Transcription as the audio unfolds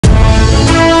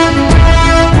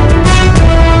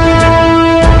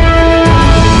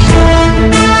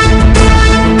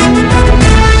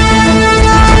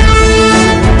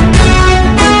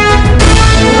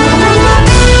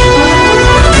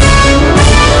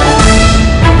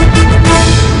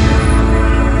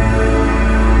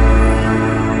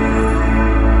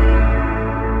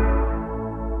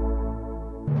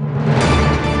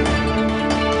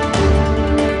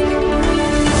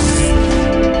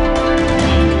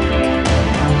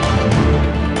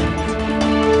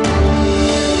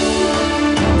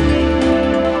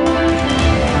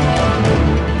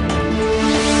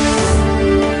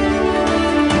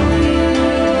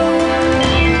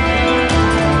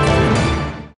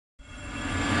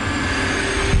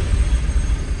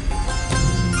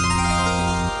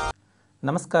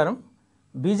నమస్కారం.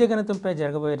 బీజగణితంపై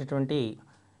జరగబోయేటటువంటి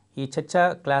ఈ చర్చా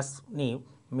క్లాస్ని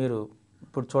మీరు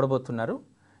ఇప్పుడు చూడబోతున్నారు.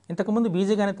 ఇంతకుముందు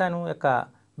బీజగణితం యొక్క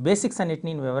బేసిక్స్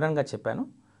అన్నిటిని వివరంగా చెప్పాను.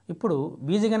 ఇప్పుడు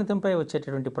బీజగణితంపై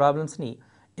వచ్చేటటువంటి ప్రాబ్లమ్స్ని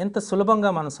ఎంత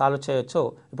సులభంగా మనం సాల్వ్ చేయొచ్చో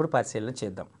ఇప్పుడు పరిశీలన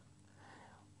చేద్దాం.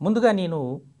 ముందుగా నేను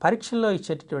పరీక్షల్లో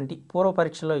ఇచ్చేటటువంటి పూర్వ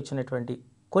పరీక్షల్లో ఇచ్చినటువంటి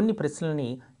కొన్ని ప్రశ్నలని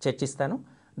చర్చిస్తాను.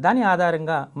 దాని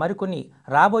ఆధారంగా మరికొన్ని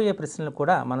రాబోయే ప్రశ్నలు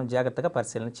కూడా మనం జాగ్రత్తగా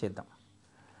పరిశీలన చేద్దాం.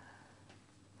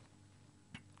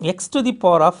 x to the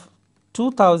power of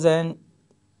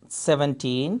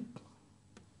 2017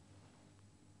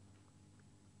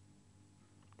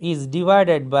 is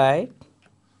divided by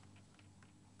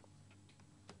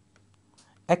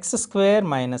x square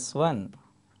minus 1.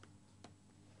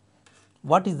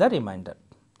 What is the remainder?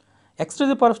 x to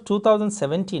the power of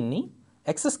 2017 ని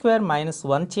x square minus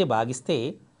 1 చే భాగిస్తే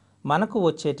మనకు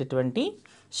వచ్చేటటువంటి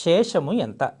శేషము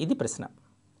ఎంత? ఇది ప్రశ్న.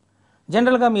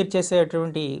 జనరల్గా మీరు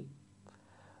చేసేటువంటి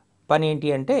పని ఏంటి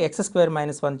అంటే x స్క్వేర్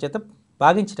మైనస్ 1 చేత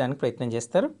భాగించడానికి ప్రయత్నం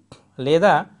చేస్తారు,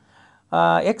 లేదా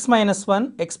x మైనస్ 1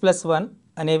 x ప్లస్ 1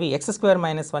 అనేవి x స్క్వేర్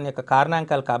మైనస్ 1 యొక్క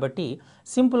కారణాంకాలు కాబట్టి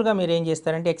సింపుల్గా మీరు ఏం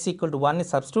చేస్తారంటే x ఈక్వల్ టు 1ని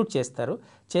సబ్స్టిట్యూట్ చేస్తారు.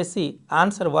 చేసి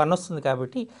ఆన్సర్ 1 వస్తుంది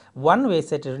కాబట్టి 1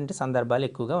 వేసేటటువంటి సందర్భాలు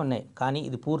ఎక్కువగా ఉన్నాయి. కానీ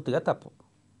ఇది పూర్తిగా తప్పు.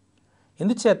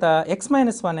 ఎందుచేత x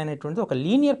మైనస్ 1 అనేటువంటిది ఒక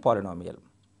లీనియర్ పాలినామియల్.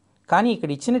 కానీ ఇక్కడ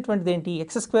ఇచ్చినటువంటిది ఏంటి?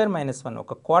 x స్క్వేర్ మైనస్ 1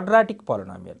 ఒక క్వాడ్రాటిక్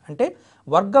పాలినామియల్, అంటే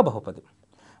వర్గ బహుపది.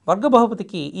 వర్గ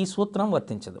బహుపదికి ఈ సూత్రం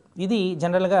వర్తించదు. ఇది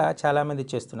జనరల్గా చాలామంది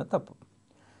చేస్తున్న తప్పు.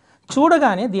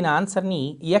 చూడగానే దీని ఆన్సర్ని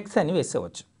x అని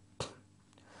వేసేవచ్చు.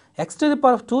 x to the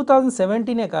power of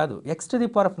 2017 కాదు, x to the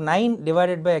power of 9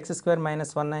 divided by x square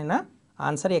minus 1 అయినా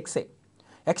answer x.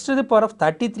 x to the power of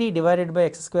 33 divided by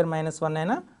x square minus 1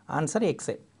 అయినా answer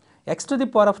x. x to the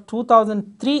power of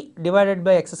 2003 divided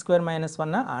by x square minus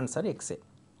 1 answer x.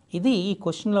 ఇది ఈ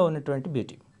క్వశ్చన్లో ఉన్నటువంటి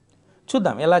beauty.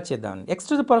 చూద్దాం ఎలా చేద్దామని. x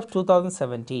to the power of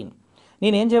 2017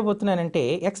 నేనేం చేయబోతున్నానంటే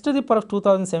x to the power of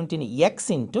 2017 x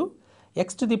into x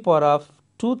to the power of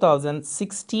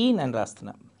 2016 అని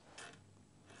రాస్తున్నాను.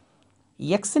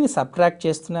 xని సబ్ట్రాక్ట్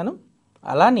చేస్తున్నాను,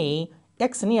 అలానే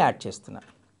xని యాడ్ చేస్తున్నాను.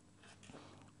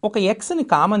 ఒక xని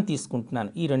కామన్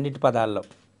తీసుకుంటున్నాను ఈ రెండింటి పదాల్లో.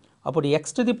 అప్పుడు x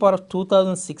to the power of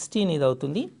 2016 ఇది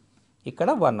అవుతుంది, ఇక్కడ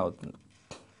 1 అవుతుంది.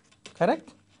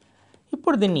 కరెక్ట్.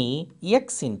 ఇప్పుడు దీన్ని x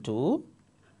into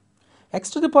x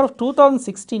to the power of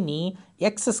 2016ని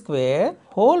x square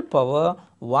whole power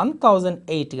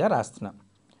 1008గా రాస్తున్నాం.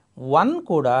 1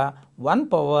 కూడా 1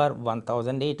 పవర్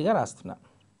 1008గా రాస్తున్నాం.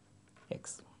 x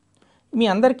మీ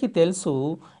అందరికీ తెలుసు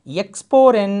x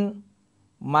power n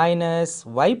minus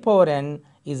y power n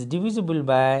is divisible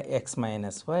by x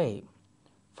minus y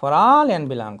for all n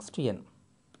belongs to n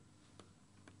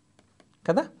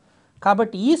కదా.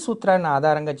 కాబట్టి ఈ సూత్రాన్ని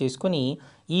ఆధారంగా చేసుకొని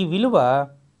ఈ విలువ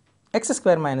x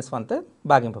స్క్వేర్ మైనస్ 1తో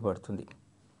భాగింపబడుతుంది.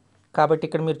 కాబట్టి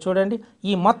ఇక్కడ మీరు చూడండి,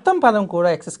 ఈ మొత్తం పదం కూడా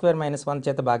x స్క్వేర్ మైనస్ 1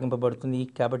 చేత భాగింపబడుతుంది.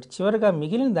 కాబట్టి చివరిగా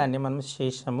మిగిలిన దాన్ని మనం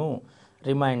శేషము,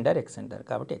 రిమైండర్ x అంటారు.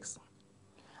 కాబట్టి x.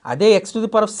 అదే x to the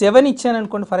power of 7 ఇచ్చాను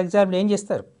అనుకోండి, ఫర్ ఎగ్జాంపుల్ ఏం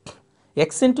చేస్తారు?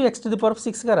 x into x to the power of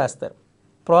 6గా రాస్తారు.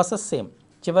 ప్రాసెస్ సేమ్,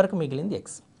 చివరికి మిగిలింది x.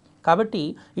 కాబట్టి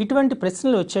ఇటువంటి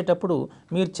ప్రశ్నలు వచ్చేటప్పుడు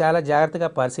మీరు చాలా జాగ్రత్తగా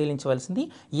పరిశీలించవలసింది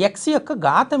x యొక్క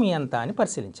ఘాతం ఎంత అని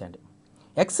పరిశీలించండి.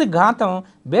 x ఘాతం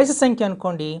బేసి సంఖ్య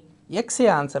అనుకోండి, x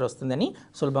ఆన్సర్ వస్తుందని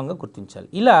సులభంగా గుర్తించాలి.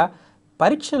 ఇలా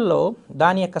పరీక్షల్లో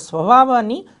దాని యొక్క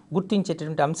స్వభావాన్ని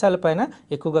గుర్తించేటటువంటి అంశాలపైన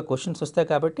ఎక్కువగా క్వశ్చన్స్ వస్తాయి.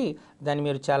 కాబట్టి దాన్ని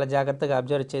మీరు చాలా జాగ్రత్తగా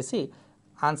అబ్జర్వ్ చేసి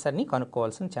ఆన్సర్ని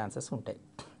కనుక్కోవాల్సిన ఛాన్సెస్ ఉంటాయి.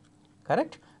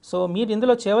 కరెక్ట్. సో మీరు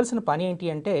ఇందులో చేయవలసిన పని ఏంటి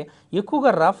అంటే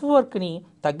ఎక్కువగా రఫ్ వర్క్ని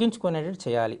తగ్గించుకునేటట్టు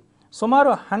చేయాలి. సుమారు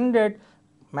 100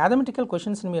 మ్యాథమెటికల్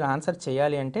క్వశ్చన్స్ని మీరు ఆన్సర్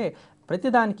చేయాలి అంటే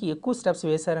ప్రతిదానికి ఎక్కువ స్టెప్స్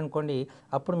వేశారనుకోండి,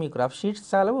 అప్పుడు మీకు రఫ్ షీట్స్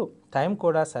చాలవు, టైం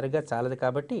కూడా సరిగ్గా చాలదు.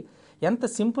 కాబట్టి ఎంత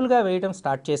సింపుల్గా వేయడం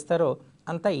స్టార్ట్ చేస్తారో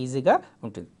అంత ఈజీగా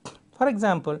ఉంటుంది. ఫర్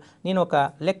ఎగ్జాంపుల్ నేను ఒక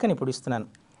లెక్కని ఇప్పుడు ఇస్తున్నాను.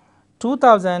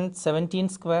 2017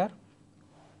 square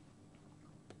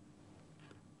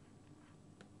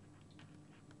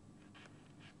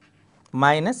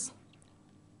minus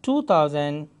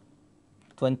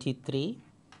 2023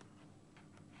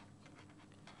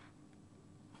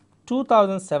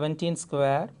 2017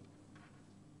 square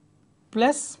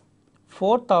plus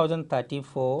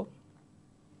 4034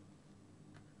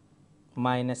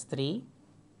 minus 3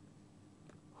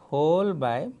 whole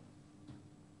by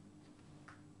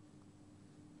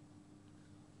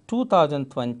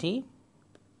 2020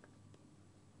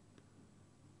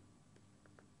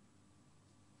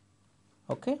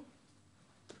 okay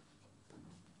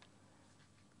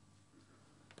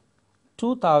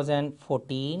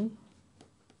 2014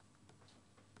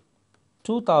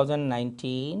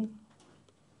 2019,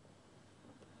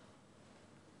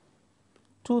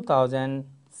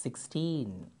 2016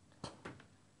 16.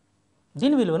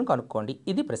 దీని విలువను కనుక్కోండి.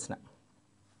 ఇది ప్రశ్న.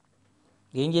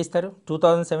 ఏం చేస్తారు?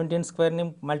 2017 స్క్వేర్ని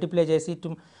మల్టిప్లై చేసి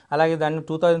అలాగే దాన్ని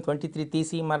 2023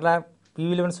 తీసి మరలా పి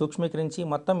విలువను సూక్ష్మీకరించి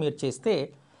మొత్తం మీరు చేస్తే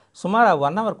సుమారు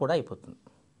 1 అవర్ కూడా అయిపోతుంది.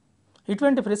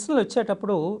 ఇటువంటి ప్రశ్నలు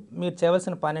వచ్చేటప్పుడు మీరు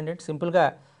చేయవలసిన పని ఏంటంటే సింపుల్గా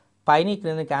పైన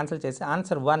క్రింద క్యాన్సిల్ చేసి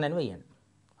ఆన్సర్ 1 అని వేయండి.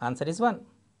 Answer is 1.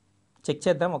 చెక్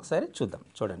చేద్దాం ఒకసారి, చూద్దాం.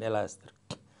 చూడండి ఎలా వేస్తారు.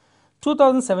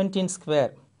 2017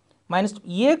 స్క్వేర్ మైనస్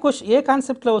ఏ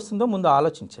కాన్సెప్ట్లో వస్తుందో ముందు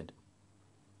ఆలోచించండి.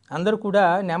 అందరూ కూడా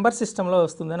నెంబర్ సిస్టంలో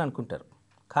వస్తుందని అనుకుంటారు,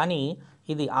 కానీ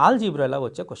ఇది ఆల్జీబ్రాలో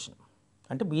వచ్చే క్వశ్చన్,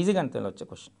 అంటే బీజగణితంలో వచ్చే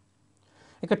క్వశ్చన్.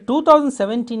 ఇక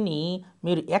 2017ని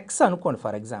మీరు ఎక్స్ అనుకోండి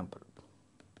ఫర్ ఎగ్జాంపుల్.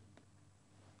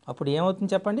 అప్పుడు ఏమవుతుంది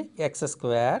చెప్పండి? X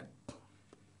square.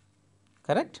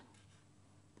 కరెక్ట్.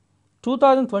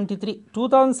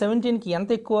 2017కి ఎంత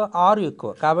ఎక్కువ? 6 ఎక్కువ,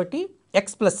 కాబట్టి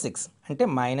ఎక్స్ ప్లస్ 6 అంటే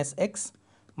మైనస్ ఎక్స్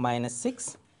మైనస్ 6.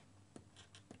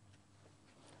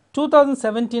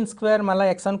 2017 స్క్వేర్ మళ్ళీ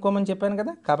ఎక్స్ అనుకోమని చెప్పాను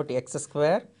కదా, కాబట్టి ఎక్స్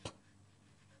స్క్వేర్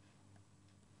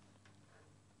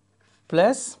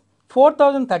ప్లస్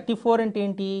 4034 అంటే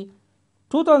ఏంటి?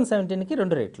 2017కి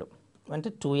 2 రెట్లు అంటే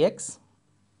 2x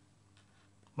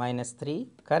మైనస్ 3.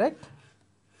 కరెక్ట్.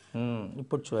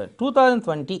 ఇప్పుడు చూడండి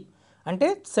 2020 అంటే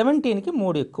 17కి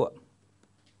 3 ఎక్కువ,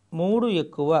 3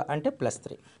 ఎక్కువ అంటే ప్లస్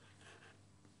 3.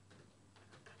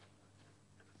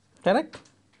 కరెక్ట్.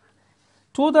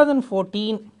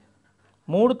 2014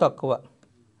 3 తక్కువ,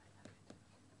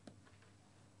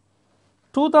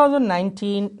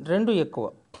 2019 2 ఎక్కువ,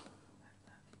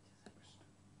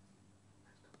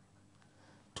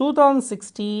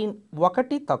 2016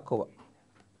 1 తక్కువ.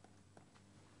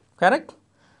 కరెక్ట్.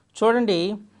 చూడండి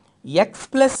ఎక్స్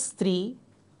ప్లస్ 3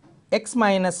 ఎక్స్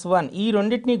మైనస్ 1 ఈ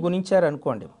రెండింటిని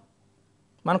గుణించారనుకోండి,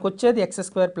 మనకు వచ్చేది X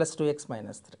square plus 2x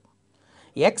minus 3.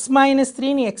 X minus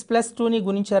 3ని X plus 2ని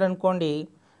గుణించారనుకోండి,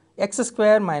 ఎక్స్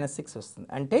స్క్వేర్ మైనస్ 6 వస్తుంది.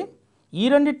 అంటే ఈ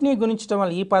రెండింటిని గుణించడం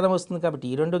వల్ల ఈ పదం వస్తుంది కాబట్టి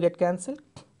ఈ రెండు గెట్ క్యాన్సిల్,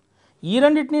 ఈ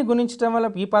రెండింటిని గుణించడం వల్ల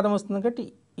ఈ పదం వస్తుంది కాబట్టి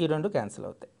ఈ రెండు క్యాన్సిల్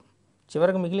అవుతాయి.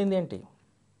 చివరికి మిగిలింది ఏంటి?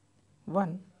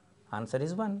 1. Answer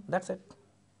is 1. That's it.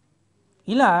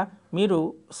 ఇలా మీరు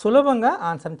సులభంగా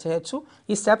ఆన్సర్ చేయొచ్చు.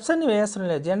 ఈ స్టెప్స్ అన్ని వేయవలసిన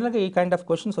లేదు. జనరల్గా ఈ కైండ్ ఆఫ్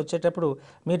క్వశ్చన్స్ వచ్చేటప్పుడు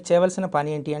మీరు చేయవలసిన పని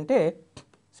ఏంటి అంటే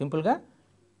సింపుల్గా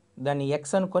దాన్ని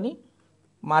ఎక్స్ అనుకొని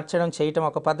మార్చడం చేయటం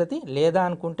ఒక పద్ధతి. లేదా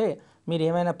అనుకుంటే మీరు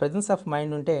ఏమైనా ప్రెజెన్స్ ఆఫ్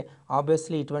మైండ్ ఉంటే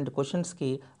ఆబ్వియస్లీ ఇటువంటి క్వశ్చన్స్కి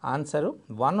ఆన్సరు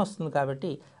 1 వస్తుంది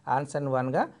కాబట్టి ఆన్సర్ని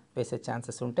 1గా వేసే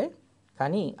ఛాన్సెస్ ఉంటాయి.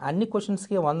 కానీ అన్ని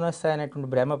క్వశ్చన్స్కి 1 వస్తాయనేటువంటి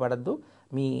భ్రమ పడద్దు.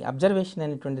 మీ అబ్జర్వేషన్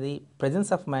అనేటువంటిది, ప్రెజెన్స్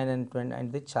ఆఫ్ మైండ్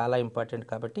అనేది చాలా ఇంపార్టెంట్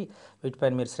కాబట్టి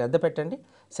వీటిపైన మీరు శ్రద్ధ పెట్టండి.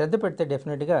 శ్రద్ధ పెడితే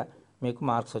డెఫినెట్గా మీకు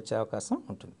మార్క్స్ వచ్చే అవకాశం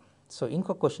ఉంటుంది. సో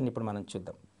ఇంకొక క్వశ్చన్ ఇప్పుడు మనం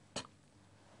చూద్దాం.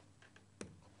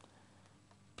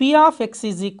 P of x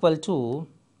is equal to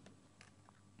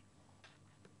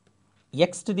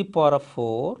x to the power of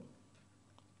 4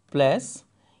 plus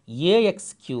ax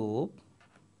cube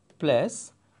plus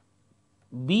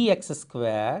bx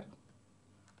square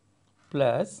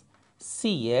plus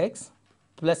cx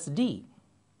plus d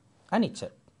అని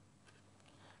ఇచ్చారు.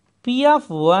 P of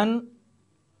 1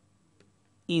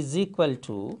 is equal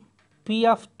to P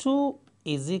of 2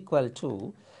 is equal to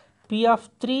P of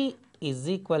 3 is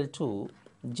equal to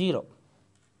 0.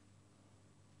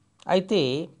 అయితే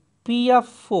P of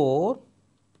 4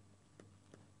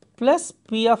 plus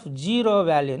P of 0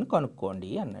 వాల్యూని కనుక్కోండి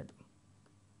అన్నాడు.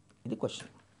 ఇది question.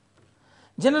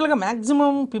 జనరల్గా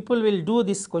maximum people will do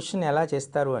this question ఎలా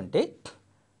చేస్తారు అంటే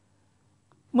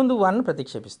ముందు 1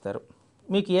 ప్రతిక్షేపిస్తారు,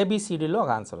 మీకు ఏబిసిడిలో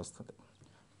ఒక ఆన్సర్ వస్తుంది.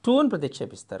 2ని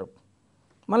ప్రతిక్షేపిస్తారు,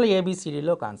 మళ్ళీ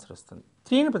ఏబిసిడిలో ఒక ఆన్సర్ వస్తుంది.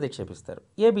 3ని ప్రతిక్షేపిస్తారు,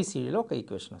 ఏబిసిడిలో ఒక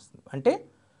ఈక్వేషన్ వస్తుంది. అంటే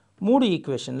 3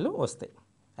 ఈక్వేషన్లు వస్తాయి.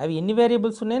 అవి ఎన్ని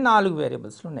వేరియబుల్స్ ఉన్నాయి? 4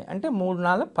 వేరియబుల్స్లు ఉన్నాయి. అంటే 3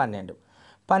 4 12.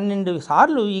 12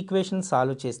 సార్లు ఈక్వేషన్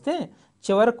సాల్వ్ చేస్తే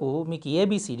చివరకు మీకు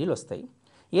ఏబిసిడీలు వస్తాయి.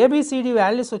 ఏబిసిడి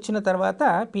వాల్యూస్ వచ్చిన తర్వాత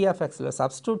పిఎఫ్ఎక్స్లో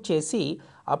సబ్స్టిట్యూట్ చేసి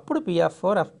అప్పుడు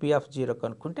P4 P0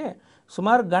 కనుక్కుంటే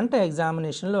సుమారు గంట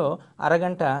ఎగ్జామినేషన్లో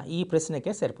అరగంట ఈ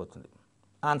ప్రశ్నకే సరిపోతుంది.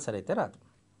 ఆన్సర్ అయితే రాదు.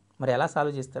 మరి ఎలా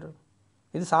సాల్వ్ చేస్తారు?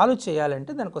 ఇది సాల్వ్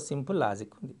చేయాలంటే దానికి ఒక సింపుల్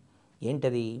లాజిక్ ఉంది.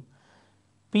 ఏంటది?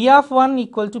 P1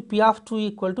 equal to P2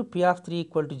 equal to P3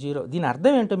 equal to 0. దీని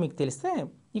అర్థం ఏంటో మీకు తెలిస్తే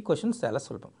ఈ క్వశ్చన్ చాలా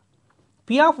సులభం.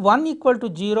 P1 ఈక్వల్ టు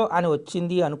 0 అని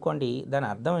వచ్చింది అనుకోండి, దాని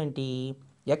అర్థం ఏంటి?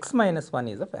 x-1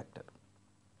 is a factor.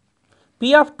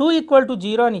 P2 equal to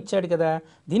 0 అని ఇచ్చాడు కదా,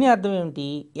 దీని అర్థం ఏమిటి?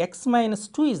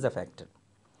 x-2 is the factor.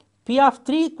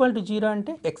 P3 equal to 0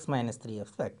 అంటే x-3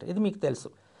 ఆఫ్ ఫ్యాక్టర్. ఇది మీకు తెలుసు.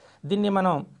 దీన్ని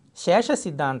మనం శేష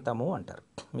సిద్ధాంతము అంటారు.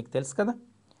 మీకు తెలుసు కదా.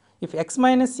 If x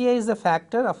minus a is the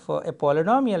factor of a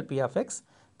polynomial p of x,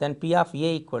 then p of a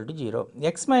equal to 0.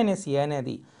 x minus a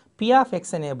అనేది p of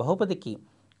x అనే బహుపదికి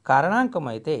కారణాంకం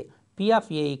అయితే P of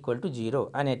A equal to 0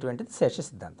 అనేటువంటిది శేష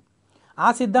సిద్ధాంతం. ఆ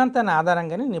సిద్ధాంతాన్ని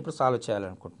ఆధారంగానే నేను ఇప్పుడు సాల్వ్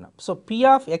చేయాలనుకుంటున్నాను. So P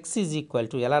of x is equal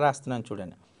to ఎలా రాస్తున్నాను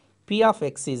చూడండి. P of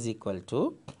x is equal to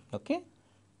okay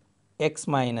x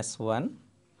minus 1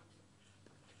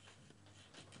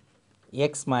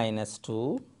 x minus 2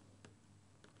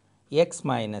 x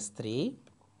minus 3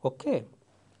 okay.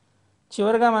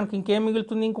 చివరిగా మనకి ఇంకేం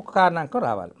మిగులుతుంది, ఇంకొక కారణాంకం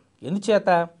రావాలి. ఎందుచేత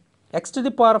x⁴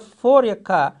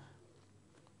 యొక్క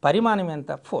పరిమాణం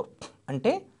ఎంత 4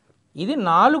 అంటే ఇది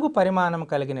 4 పరిమాణం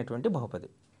కలిగినటువంటి బహుపది.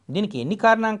 దీనికి ఎన్ని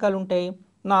కారణాంకాలు ఉంటాయి,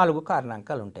 4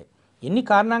 కారణాంకాలు ఉంటాయి. ఎన్ని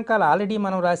కారణాంకాలు ఆల్రెడీ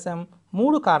మనం రాసాం,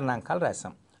 3 కారణాంకాలు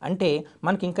రాసాం. అంటే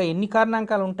మనకి ఇంకా ఎన్ని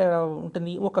కారణాంకాలు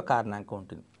ఉంటుంది, ఒక కారణాంకం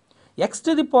ఉంటుంది.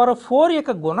 x⁴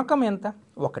 యొక్క గుణకం ఎంత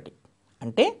 1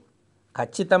 అంటే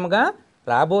ఖచ్చితంగా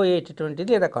రాబోయేటటువంటిది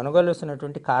లేదా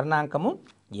కనుగొలవలసినటువంటి కారణాంకము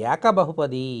ఏక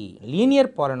బహుపది, లీనియర్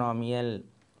పాలినామియల్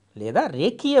లేదా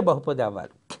రేఖీయ బహుపది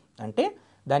అవ్వాలి. అంటే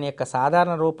దాని యొక్క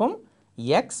సాధారణ రూపం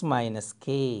x మైనస్ k.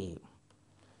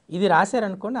 ఇది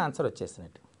రాశారనుకోండి ఆన్సర్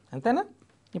వచ్చేసినట్టు, అంతేనా.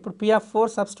 ఇప్పుడు P4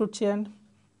 సబ్స్టిట్యూట్ చేయండి.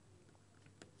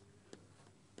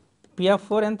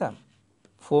 P4 ఎంత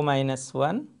 4 minus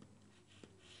 1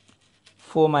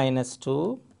 4 minus 2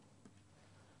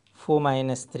 4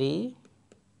 minus 3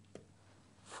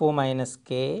 4 minus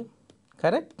k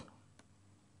correct.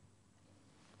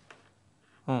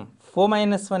 4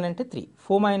 minus 1 అంటే 3,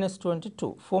 4 మైనస్ 2 అంటే 2,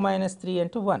 4 మైనస్ 3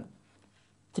 అంటే 1,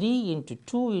 3 into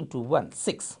 2 into 1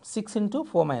 6, 6 into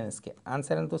 4 minus k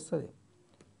answer ఎంత వస్తుంది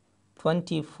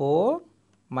 24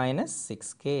 మైనస్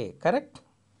 6k కరెక్ట్.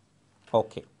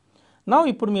 ఓకే, నా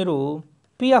ఇప్పుడు మీరు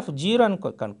P of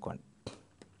 0 కనుక్కోండి.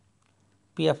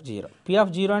 P of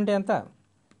 0 అంటే ఎంత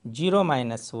 0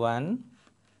 minus 1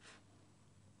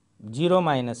 0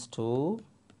 minus 2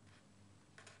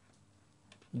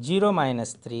 0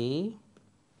 minus 3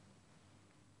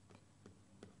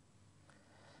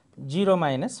 0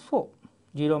 minus 4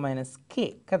 0 minus k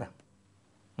కదా.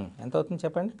 ఎంత అవుతుంది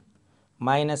చెప్పండి.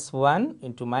 Minus 1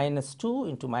 into minus 2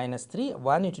 into minus 3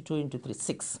 1 into 2 into 3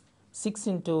 6, 6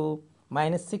 into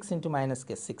minus 6 into minus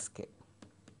k 6k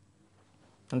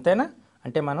అంతేనా.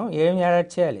 అంటే మనం ఏం యాడ్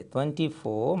చేయాలి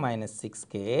 24 minus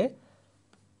 6k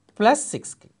plus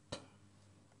 6k.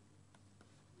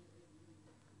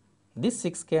 This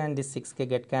 6k and this 6k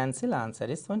get cancelled, answer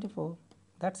is 24.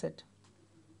 That's it.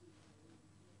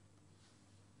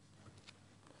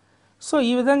 So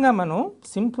ఈ విధంగా మనం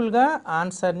సింపుల్గా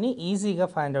ఆన్సర్ని ఈజీగా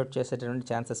ఫైండ్ అవుట్ చేసేటటువంటి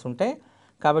ఛాన్సెస్ ఉంటాయి.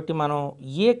 కాబట్టి మనం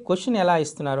ఏ క్వశ్చన్ ఎలా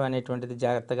ఇస్తున్నారు అనేటువంటిది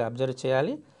జాగ్రత్తగా అబ్జర్వ్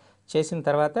చేయాలి. చేసిన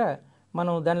తర్వాత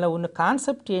మనం దానిలో ఉన్న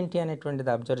కాన్సెప్ట్ ఏంటి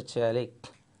అనేటువంటిది అబ్జర్వ్ చేయాలి.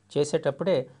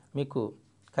 చేసేటప్పుడే మీకు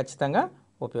ఖచ్చితంగా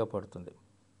ఉపయోగపడుతుంది.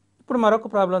 ఇప్పుడు మరొక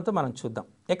ప్రాబ్లంతో మనం చూద్దాం.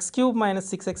 x³ minus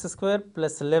 6x²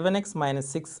 plus 11x minus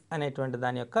 6 అనేటువంటి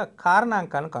దాని యొక్క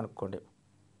కారణాంకాన్ని కనుక్కోండి.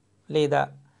 లేదా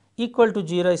ఈక్వల్ టు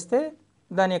 0 ఇస్తే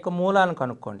దాని యొక్క మూలాలను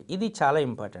కనుక్కోండి. ఇది చాలా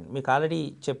ఇంపార్టెంట్, మీకు already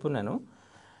చెప్పున్నాను.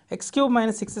 x³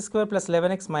 minus 6x² plus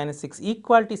 11x minus 6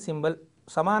 equality symbol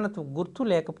సమానత్వ గుర్తు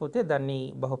లేకపోతే దాన్ని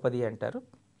బహుపది అంటారు.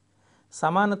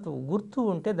 సమానత్వ గుర్తు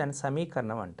ఉంటే దాన్ని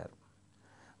సమీకరణం అంటారు.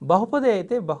 బహుపది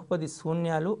అయితే బహుపది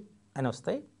శూన్యాలు అని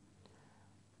వస్తాయి.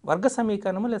 వర్గ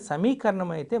సమీకరణము లేదా సమీకరణం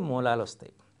అయితే మూలాలు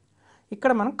వస్తాయి.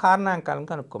 ఇక్కడ మనం కారణాంకాలను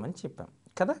కనుక్కోమని చెప్పాం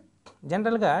కదా.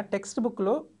 జనరల్గా టెక్స్ట్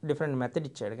బుక్లో డిఫరెంట్ మెథడ్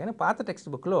ఇచ్చాడు, కానీ పాత టెక్స్ట్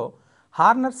బుక్లో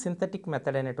హార్నర్ సింథటిక్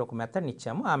మెథడ్ అనే ఒక మెథడ్ని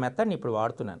ఇచ్చాము. ఆ మెథడ్ని ఇప్పుడు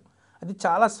వాడుతున్నాను. అది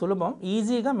చాలా సులభం,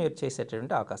 ఈజీగా మీరు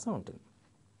చేసేటటువంటి అవకాశం ఉంటుంది.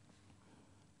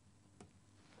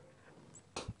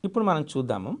 ఇప్పుడు మనం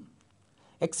చూద్దాము.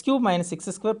 x³ minus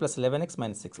 6² plus 11x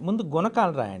minus 6 ముందు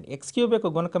గుణకాలు రాయండి. x³ యొక్క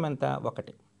గుణకం ఎంత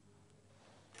 1,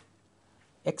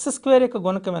 x² యొక్క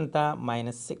గుణకం ఎంత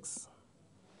మైనస్ 6,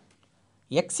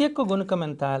 x యొక్క గుణకం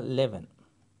ఎంత 11,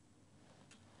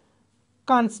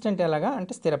 కాన్స్టెంట్ ఎలాగా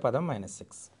అంటే స్థిర పదం మైనస్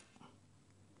 6.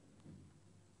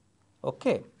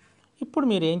 ఓకే, ఇప్పుడు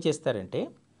మీరు ఏం చేస్తారంటే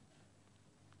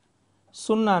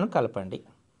 0ను కలపండి.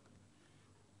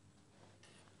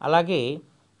 అలాగే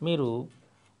మీరు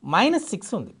మైనస్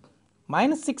 6 ఉంది.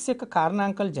 మైనస్ 6 యొక్క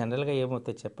కారణాంకాలు జనరల్గా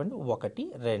ఏమవుతాయి చెప్పండి 1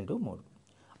 2 3.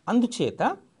 అందుచేత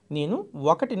నేను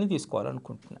 1ని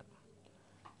తీసుకోవాలనుకుంటున్నాను.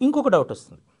 ఇంకొక డౌట్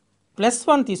వస్తుంది,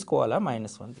 +1 తీసుకోవాలా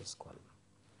 -1 తీసుకోవాలి.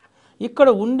 ఇక్కడ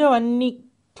ఉండేవన్నీ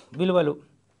విలువలు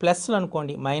ప్లస్లు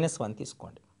అనుకోండి, -1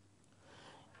 తీసుకోండి.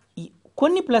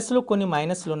 కొన్ని ప్లస్లు కొన్ని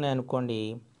మైనస్లు ఉన్నాయనుకోండి,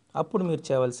 అప్పుడు మీరు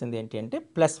చేయవలసింది ఏంటి అంటే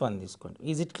 +1 తీసుకోండి.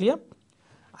 Is it clear?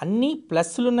 అన్నీ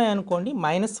ప్లస్లు ఉన్నాయనుకోండి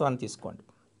 -1 తీసుకోండి.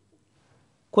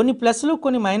 కొన్ని ప్లస్లు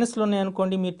కొన్ని మైనస్లు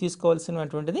ఉన్నాయనుకోండి, మీరు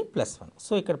తీసుకోవాల్సినటువంటిది +1.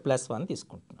 సో ఇక్కడ +1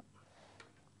 తీసుకుంటున్నాం.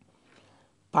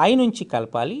 పైనుంచి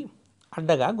కలపాలి,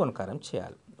 అడ్డగా గుణకారం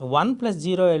చేయాలి. 1 +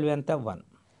 0 ఎంత 1,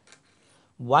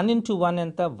 1 × 1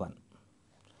 ఎంత 1,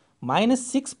 మైనస్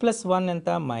 6 ప్లస్ 1 ఎంత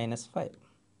మైనస్ 5,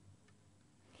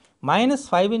 మైనస్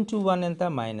 5 ఇంటూ 1 ఎంత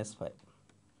మైనస్ 5,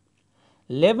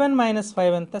 11 మైనస్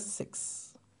 5 ఎంత 6,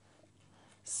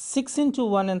 6 ఇంటూ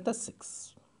 1 ఎంత 6,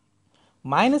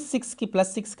 మైనస్ 6కి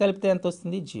ప్లస్ 6 కలిపితే ఎంత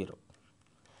వస్తుంది 0.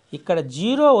 ఇక్కడ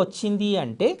 0 వచ్చింది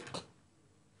అంటే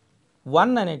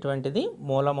 1 అనేటువంటిది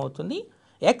మూలం అవుతుంది,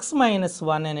 ఎక్స్ మైనస్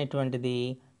 1 అనేటువంటిది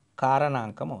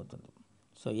కారణాంకం అవుతుంది.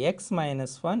 So X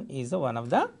minus 1 is one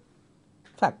of the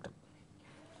factor.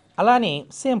 అలానే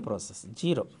సేమ్ ప్రాసెస్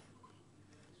 0,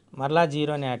 మరలా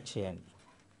 0ని యాడ్ చేయండి.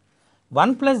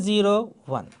 1 ప్లస్ 0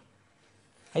 1.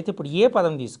 అయితే ఇప్పుడు ఏ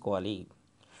పదం తీసుకోవాలి?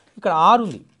 ఇక్కడ 6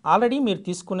 ఉంది, ఆల్రెడీ మీరు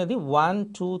తీసుకున్నది 1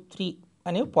 2 3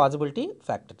 అనేవి పాసిబిలిటీ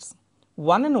ఫ్యాక్టర్స్.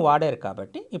 1ను వాడారు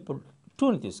కాబట్టి ఇప్పుడు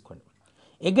 2ని తీసుకోండి.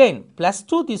 అగైన్ ప్లస్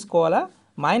 2 తీసుకోవాలా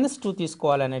మైనస్ 2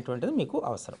 తీసుకోవాలా అనేటువంటిది మీకు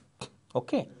అవసరం.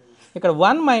 ఓకే, ఇక్కడ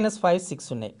 1 మైనస్ 5 6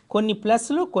 ఉన్నాయి, కొన్ని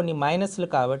ప్లస్లు కొన్ని మైనస్లు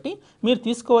కాబట్టి మీరు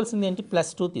తీసుకోవాల్సింది ఏంటి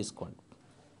ప్లస్ 2 తీసుకోండి.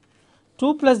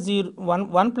 2 ప్లస్ 0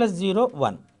 1 ప్లస్ 0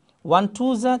 1, 1 2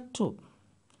 జా 2,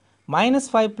 minus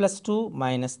 5 plus 2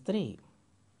 minus 3,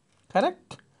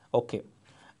 correct. Okay,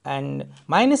 and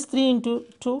minus 3 into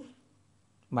 2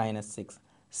 minus 6,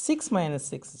 6 minus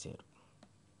 6 0.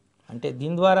 అంటే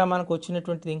దీని ద్వారా మనకు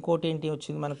వచ్చినటువంటిది ఇంకోటి ఏంటి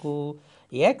వచ్చింది మనకు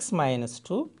ఎక్స్ మైనస్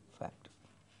 2 ఫ్యాక్టర్.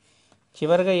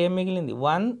 చివరిగా ఏం మిగిలింది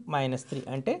 1 మైనస్ 3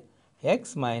 అంటే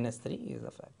X minus 3 is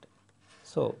a factor.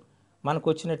 So మనకు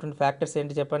వచ్చినటువంటి ఫ్యాక్టర్స్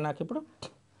ఏంటి చెప్పండి నాకు ఇప్పుడు.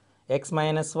 X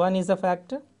minus 1 is a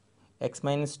factor, X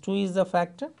minus 2 is a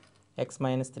factor, X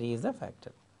minus 3 is a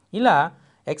factor. ఇలా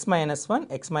X minus 1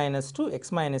 X minus 2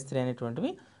 X minus 3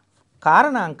 అనేటువంటివి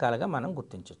కారణాంకాలుగా మనం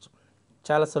గుర్తించవచ్చు.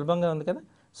 చాలా సులభంగా ఉంది కదా.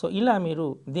 సో ఇలా మీరు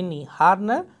దీన్ని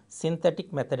హార్నర్ సింథటిక్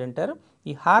మెథడ్ అంటారు.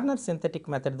 ఈ హార్నర్ సింథటిక్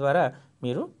మెథడ్ ద్వారా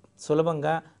మీరు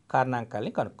సులభంగా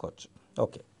కారణాంకాలని కనుక్కోవచ్చు.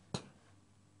 ఓకే,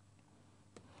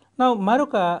 నా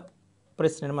మరొక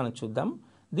ప్రశ్నను మనం చూద్దాం.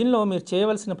 దీనిలో మీరు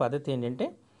చేయవలసిన పద్ధతి ఏంటంటే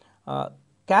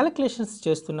క్యాలిక్యులేషన్స్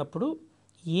చేస్తున్నప్పుడు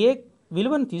ఏ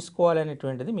విలువను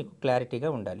తీసుకోవాలనేటువంటిది మీకు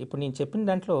క్లారిటీగా ఉండాలి. ఇప్పుడు నేను చెప్పిన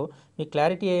దాంట్లో మీ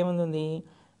క్లారిటీ ఏముంది,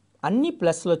 అన్ని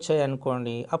ప్లస్లు వచ్చాయి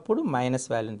అనుకోండి అప్పుడు మైనస్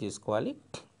వాల్యూని తీసుకోవాలి,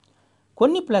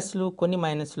 కొన్ని ప్లస్లు కొన్ని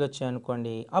మైనస్లు వచ్చాయి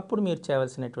అనుకోండి అప్పుడు మీరు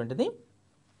చేయవలసినటువంటిది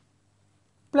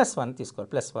ప్లస్ 1 తీసుకోవాలి,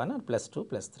 plus 1 plus 2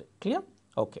 plus 3. Clear?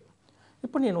 Okay,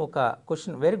 ఇప్పుడు నేను ఒక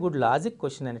question, very good logic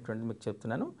question అనేటువంటిది మీకు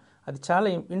చెప్తున్నాను. అది చాలా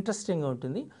ఇంట్రెస్టింగ్గా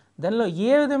ఉంటుంది. దానిలో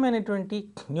ఏ విధమైనటువంటి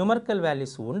న్యూమరికల్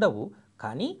వాల్యూస్ ఉండవు,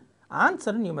 కానీ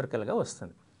ఆన్సర్ న్యూమరికల్గా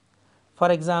వస్తుంది.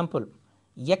 For example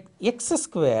X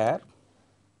square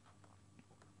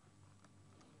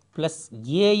plus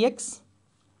a x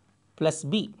plus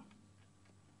B,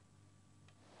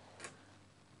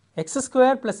 X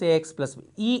square plus a x plus B,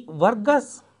 ఈ వర్గ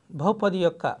బహుపది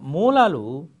యొక్క మూలాలు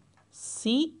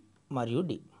సి మరియు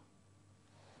డి.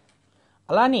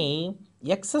 అలానే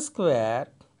X square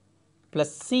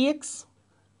plus CX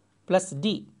plus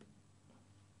D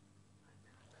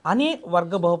అనే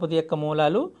వర్గ బహుపది యొక్క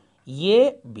మూలాలు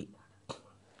ఏబి.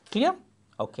 క్లియర్?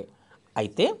 ఓకే,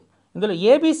 అయితే ఇందులో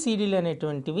ఏబిసిడీలు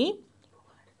అనేటువంటివి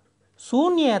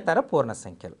శూన్యేతర పూర్ణ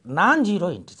సంఖ్యలు, నాన్ జీరో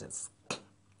ఇంటిజర్స్.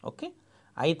 ఓకే,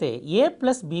 అయితే ఏ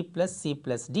plus B plus C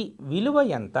plus D విలువ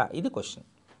ఎంత? ఇది question.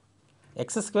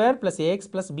 X square plus a x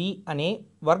plus B అనే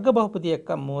వర్గ బహుపది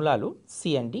యొక్క మూలాలు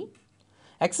C and D,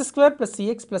 X square plus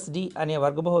CX plus D అనే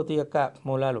వర్గ బహుపది యొక్క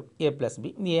మూలాలు ఏ plus B,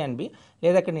 A and B.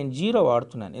 లేదా ఇక్కడ నేను జీరో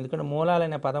వాడుతున్నాను ఎందుకంటే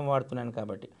మూలాలనే పదం వాడుతున్నాను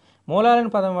కాబట్టి,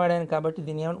 మూలాలనే పదం వాడాను కాబట్టి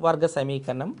దీన్ని వర్గ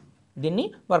సమీకరణం, దీన్ని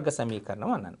వర్గ సమీకరణం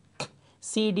అన్నాను.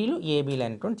 సిడీలు ఏబీలు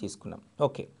అనేటువంటి తీసుకున్నాం.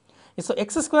 Okay, so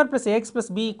X square plus a x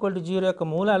plus B equal to 0 యొక్క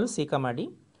మూలాలు C comma D,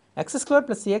 X square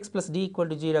plus CX plus D equal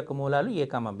to 0 యొక్క మూలాలు ఏ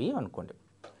కమా బి అనుకోండి.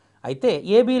 అయితే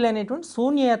ఏబీలు అనేటువంటి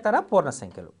శూన్యేతర పూర్ణ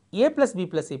సంఖ్యలు, ఏ plus B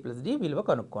plus C plus D విలువ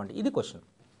కనుక్కోండి. ఇది క్వశ్చన్.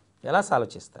 ఎలా సాల్వ్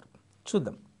చేస్తారు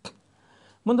చూద్దాం.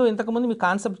 ముందు ఇంతకుముందు మీ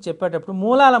కాన్సెప్ట్ చెప్పేటప్పుడు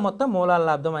మూలాల మొత్తం మూలాల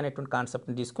లబ్ధం అనేటువంటి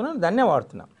కాన్సెప్ట్ని తీసుకున్నాను, దాన్నే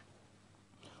వాడుతున్నాం.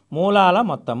 మూలాల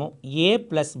మొత్తము ఏ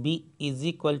plus B is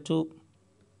equal to,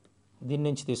 దీని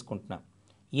నుంచి తీసుకుంటున్నాం,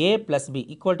 ఏ ప్లస్ బి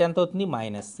ఈక్వల్ టు ఎంత అవుతుంది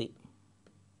minus C,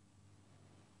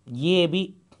 AB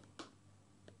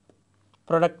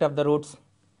product of the roots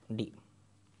D,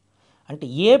 అంటే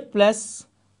ఏ plus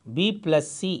B plus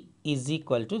C is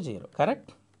equal to 0.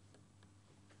 Correct?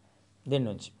 దీని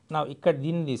నుంచి నా ఇక్కడ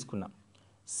దీన్ని తీసుకున్నాం,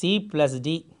 సి ప్లస్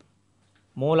డి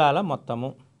మూలాల మొత్తము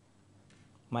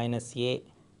మైనస్ ఏ,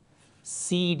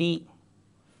 సిడి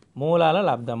మూలాల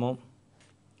లబ్ధము,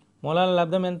 మూలాల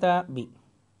లబ్ధం ఎంత బి.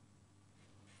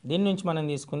 దీని నుంచి మనం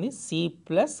తీసుకుంది C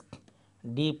plus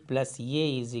D plus A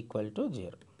is equal to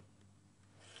 0.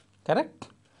 Correct?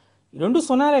 రెండు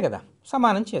సున్నాలే కదా,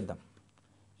 సమానం చేద్దాం.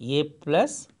 ఏ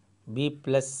plus B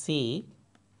plus C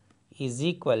is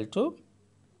equal to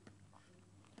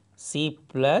C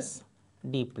plus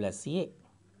D plus ఏ.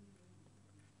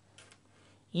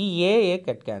 ఈ ఏ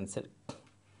గెట్ క్యాన్సిల్,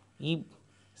 ఈ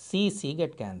సి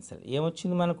గెట్ క్యాన్సిల్.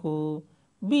 ఏమొచ్చింది మనకు?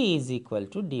 B is equal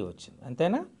to D వచ్చింది.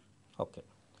 అంతేనా? ఓకే.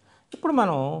 ఇప్పుడు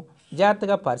మనం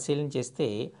జాగ్రత్తగా పరిశీలన చేస్తే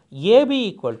ఏబి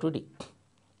ఈక్వల్ టు డి.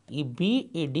 ఈ బి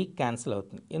ఈ డి క్యాన్సిల్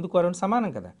అవుతుంది. ఎందుకు? రెండు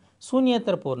సమానం కదా,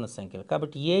 శూన్యేతర పూర్ణ సంఖ్యలు.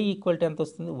 కాబట్టి ఏ ఈక్వల్ టు ఎంత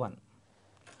వస్తుంది? 1.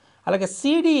 అలాగే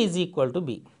CD is equal to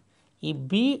be. ఈ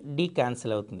బి డి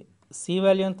క్యాన్సిల్ అవుతుంది. సి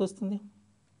వాల్యూ ఎంత వస్తుంది?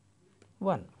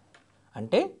 1.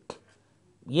 అంటే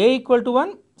ఏ equal to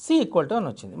 1, C equal to 1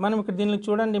 వచ్చింది. మనం ఇక్కడ దీనిలో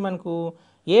చూడండి, మనకు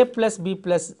ఏ plus B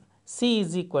plus C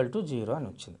is equal to 0 అని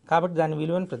వచ్చింది. కాబట్టి దాని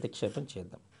విలువను ప్రతిక్షేపం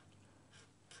చేద్దాం.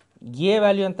 ఏ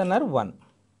వాల్యూ ఎంత అన్నారు? 1.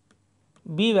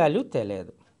 బి వాల్యూ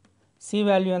తెలియదు. సి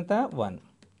వాల్యూ ఎంత? 1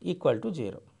 ఈక్వల్ టు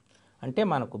 0. అంటే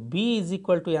మనకు బి ఈజ్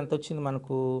ఈక్వల్ టు ఎంత వచ్చింది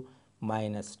మనకు?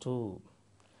 -2.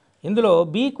 ఇందులో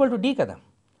బి ఈక్వల్ టు డి కదా,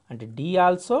 అంటే డి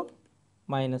ఆల్సో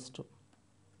 -2.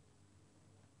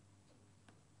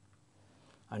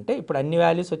 అంటే ఇప్పుడు అన్ని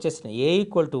వాల్యూస్ వచ్చేసినాయి. ఏ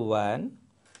equal to 1,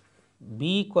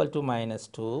 B equal to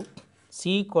 -2,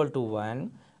 C equal to 1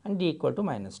 and D equal to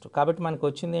 -2. కాబట్టి మనకు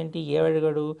వచ్చింది ఏంటి? ఏ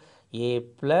అడిగాడు? ఏ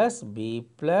plus B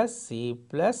plus C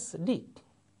plus D.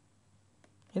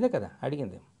 ఇదే కదా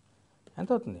అడిగింది. ఎంత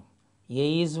అవుతుంది? ఏ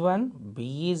is 1, B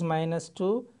is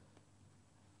 -2,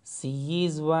 C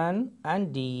is 1 and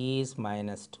D is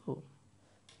 -2.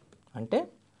 అంటే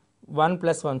 1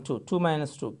 + 1 2, 2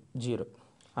 - 2 0.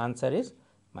 Answer is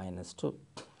 -2.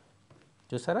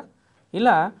 చూసారా?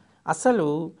 ఇలా అసలు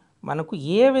మనకు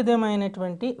ఏ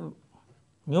విధమైనటువంటి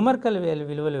న్యూమరికల్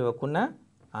విలువలు ఇవ్వకుండా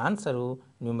ఆన్సరు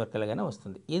న్యూమరికల్గానే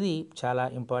వస్తుంది. ఇది చాలా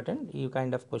ఇంపార్టెంట్. ఈ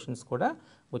కైండ్ ఆఫ్ క్వశ్చన్స్ కూడా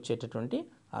వచ్చేటటువంటి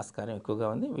ఆస్కారం ఎక్కువగా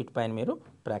ఉంది. వీటిపైన మీరు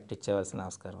ప్రాక్టీస్ చేయవలసిన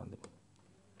ఆస్కారం ఉంది.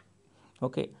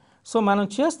 ఓకే. సో మనం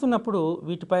చేస్తున్నప్పుడు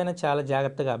వీటిపైన చాలా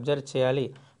జాగ్రత్తగా అబ్జర్వ్ చేయాలి.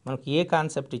 మనకు ఏ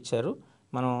కాన్సెప్ట్ ఇచ్చారు,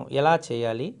 మనం ఎలా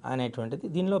చేయాలి అనేటువంటిది.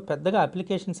 దీనిలో పెద్దగా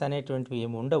అప్లికేషన్స్ అనేటువంటివి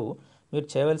ఏమి ఉండవు. మీరు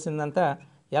చేయవలసిందంతా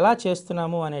ఎలా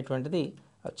చేస్తున్నాము అనేటువంటిది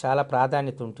చాలా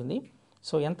ప్రాధాన్యత ఉంటుంది.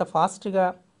 సో ఎంత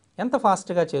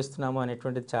ఫాస్ట్గా చేస్తున్నాము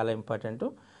అనేటువంటిది చాలా ఇంపార్టెంట్.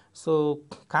 సో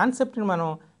కాన్సెప్ట్ని మనం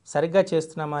సరిగ్గా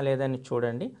చేస్తున్నామా లేదని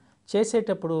చూడండి.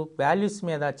 చేసేటప్పుడు వాల్యూస్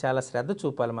మీద చాలా శ్రద్ధ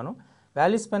చూపాలి. మనం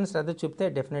వాల్యూస్ పైన శ్రద్ధ చూపితే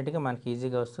డెఫినెట్గా మనకి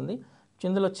ఈజీగా వస్తుంది.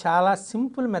 ఇందులో చాలా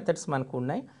సింపుల్ మెథడ్స్ మనకు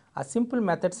ఉన్నాయి. ఆ సింపుల్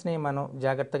మెథడ్స్ని మనం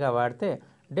జాగ్రత్తగా వాడితే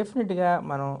డెఫినెట్గా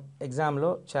మనం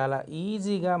ఎగ్జామ్లో చాలా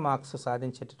ఈజీగా మార్క్స్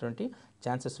సాధించేటటువంటి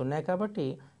ఛాన్సెస్ ఉన్నాయి. కాబట్టి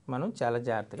మనం చాలా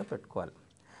జాగ్రత్తగా పెట్టుకోవాలి.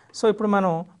 సో ఇప్పుడు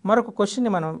మనం మరొక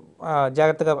క్వశ్చన్ని మనం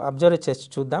జాగ్రత్తగా అబ్జర్వ్ చేసి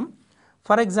చూద్దాం.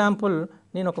 ఫర్ ఎగ్జాంపుల్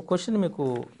నేను ఒక క్వశ్చన్ మీకు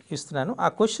ఇస్తున్నాను. ఆ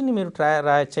క్వశ్చన్ని మీరు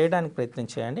చేయడానికి ప్రయత్నం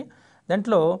చేయండి.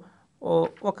 దాంట్లో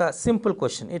ఒక simple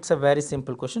question, it's a very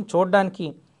simple question. చూడడానికి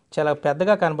చాలా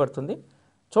పెద్దగా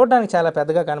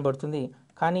కనబడుతుంది,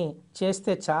 కానీ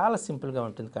చేస్తే చాలా సింపుల్గా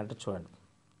ఉంటుంది. కాబట్టి చూడండి.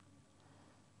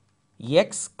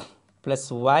 X plus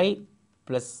why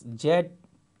plus Z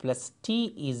plus T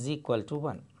is equal to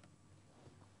 1.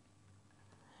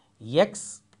 X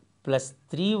plus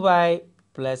 3y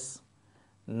plus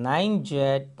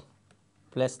 9z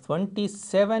plus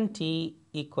 27t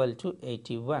equal to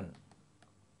 81.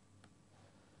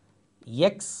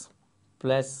 X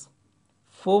plus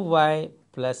 4y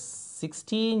plus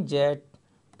 16z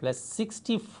plus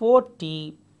 64t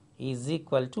is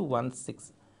equal to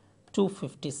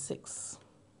 256.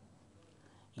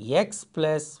 X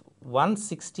plus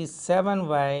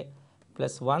 167y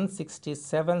plus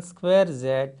 167 square z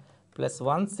plus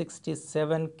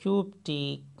 167 cube t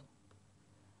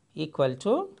equal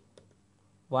to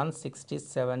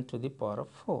 167 to the power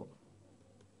of 4.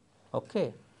 Okay,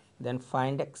 then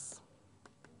find x.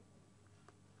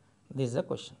 This is the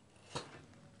question.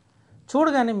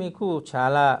 చూడగానే మీకు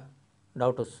చాలా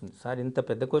doubt వస్తుంది, sir ఇంత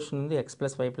పెద్ద question ఉంది, x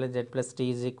plus y plus z plus t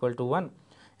is equal to 1,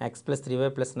 x plus 3y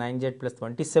plus 9z plus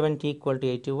 27t equal to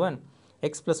 81,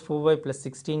 x plus 4y plus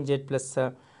 16z plus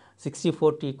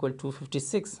 64t equal to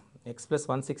 256, x plus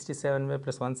 167y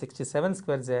plus 167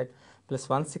 square z plus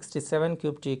 167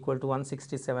 cube t equal to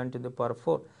 167 to the power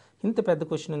 4. ఇంత పెద్ద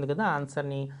question ఉంది కదా,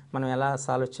 ఆన్సర్ని మనం ఎలా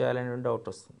solve చేయాలనే doubt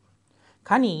వస్తుంది.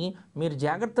 కానీ మీరు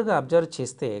జాగ్రత్తగా అబ్జర్వ్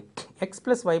చేస్తే X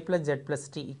plus why plus Z plus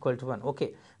tea equal to 1. Okay,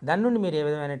 దాని నుండి మీరు ఏ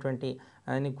విధమైనటువంటి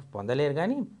పొందలేరు.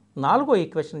 కానీ నాలుగో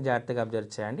ఈక్వేషన్ జాగ్రత్తగా అబ్జర్వ్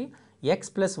చేయండి. x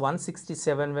plus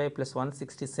 167y plus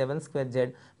 167 square z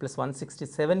plus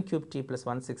 167 cube t plus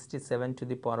 167 to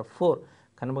the power of 4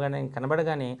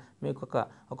 కనబడగానే మీకు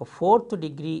ఒక 4th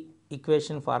డిగ్రీ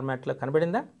ఈక్వేషన్ ఫార్మాట్లో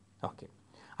కనబడిందా? ఓకే.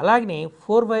 అలాగనే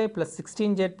 4y plus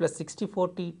 16z plus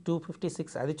 64t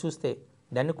 256 అది చూస్తే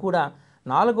దాన్ని కూడా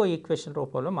నాలుగో ఈక్వేషన్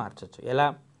రూపంలో మార్చవచ్చు. ఎలా?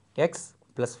 x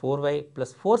plus 4y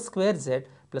plus 4 square z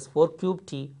plus 4 cube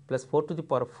tea plus 4 to the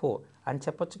power 4 అని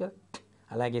చెప్పొచ్చు కదా.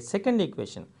 అలాగే second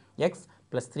equation X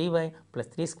plus 3y plus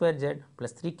 3 square Z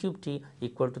plus 3 cube tea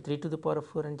equal to 3 to the power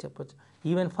 4 అని చెప్పొచ్చు.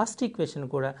 ఈవెన్ ఫస్ట్ ఈక్వేషన్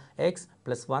కూడా X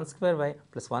plus 1 square y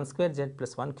plus 1 square Z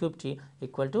plus 1 cube tea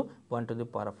equal to 1 to the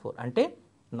power 4. అంటే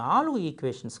 4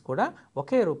 equations కూడా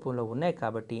ఒకే రూపంలో ఉన్నాయి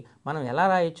కాబట్టి మనం ఎలా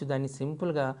రాయొచ్చు, దాన్ని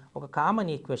సింపుల్గా ఒక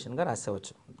కామన్ ఈక్వేషన్గా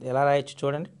రాసేవచ్చు. ఎలా రాయొచ్చు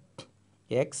చూడండి.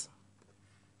 X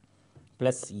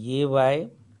plus ఏవై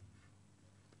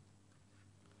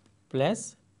plus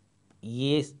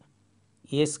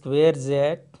A square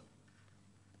Z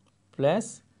plus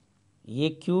A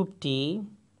cube tea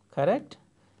correct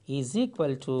is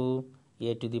equal to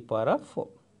A to the power of 4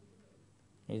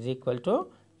 is equal to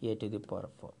A to the power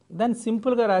of 4. దాన్ని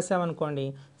సింపుల్గా రాసామనుకోండి,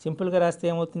 సింపుల్గా రాస్తే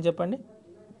ఏమవుతుంది చెప్పండి.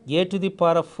 A to the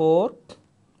power of 4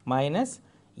 minus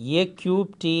A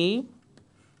cube tea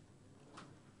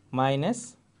minus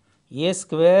A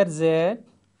square Z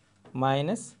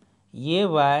minus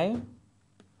ఏవై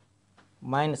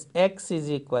minus X is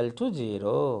equal to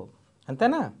 0.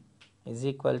 అంతేనా? Is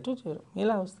equal to 0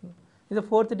 ఇలా వస్తుంది. ఇది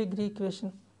 4th డిగ్రీ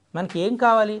ఈక్వేషన్. మనకి ఏం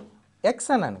కావాలి? ఎక్స్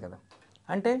అన్నాను కదా,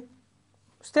 అంటే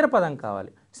స్థిర పదం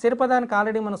కావాలి. స్థిర పదానికి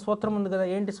ఆల్రెడీ మన సూత్రం ఉంది కదా.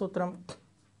 ఏంటి సూత్రం?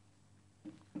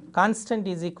 కాన్స్టెంట్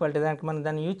ఈజ్ ఈక్వల్ టు, దానికి మనం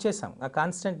దాన్ని యూజ్ చేసాం. ఆ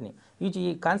కాన్స్టెంట్ని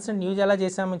ఈ కాన్స్టెంట్ యూజ్ ఎలా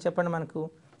చేసామని చెప్పండి. మనకు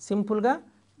సింపుల్గా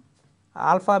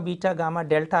ఆల్ఫా బీటా గామా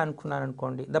డెల్టా అనుకున్నాను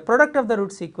అనుకోండి. The product of the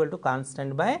roots equal to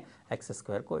constant by X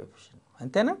square coefficient.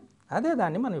 అంతేనా? అదే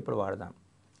దాన్ని మనం ఇప్పుడు వాడదాం.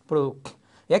 ఇప్పుడు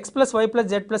X plus why plus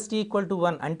Z plus tea equal to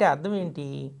 1 అంటే అర్థం ఏంటి?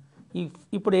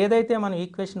 ఇప్పుడు ఏదైతే మనం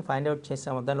ఈక్వేషన్ ఫైండ్ అవుట్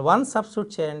చేసామో దాన్ని 1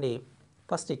 సబ్స్టిట్యూట్ చేయండి,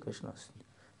 ఫస్ట్ ఈక్వేషన్ వస్తుంది.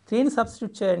 3ని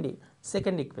సబ్స్టిట్యూట్ చేయండి,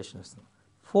 సెకండ్ ఈక్వేషన్ వస్తుంది.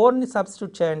 4ని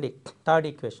సబ్స్టిట్యూట్ చేయండి, థర్డ్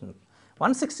ఈక్వేషన్.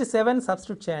 167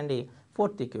 సబ్స్టిట్యూట్ చేయండి,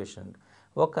 4th ఈక్వేషన్.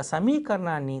 ఒక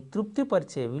సమీకరణాన్ని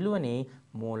తృప్తిపరిచే విలువని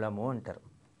మూలము అంటారు.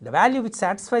 The value which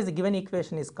satisfies the given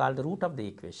equation is called the root of the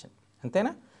equation.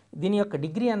 అంతేనా? దీని యొక్క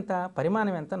డిగ్రీ ఎంత,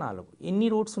 పరిమాణం ఎంత? 4. ఎన్ని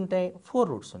రూట్స్ ఉంటాయి? 4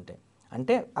 రూట్స్ ఉంటాయి.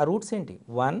 అంటే ఆ రూట్స్ ఏంటి?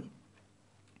 1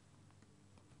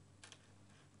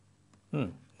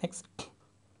 నెక్స్ట్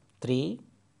 3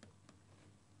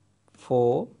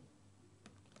 4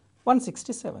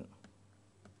 167.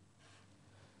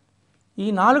 ఈ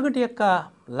 4 యొక్క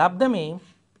లబ్ధమే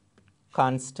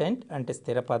కాన్స్టెంట్ అంటే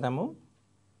స్థిర పదము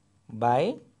by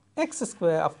X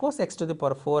square. Of course X to the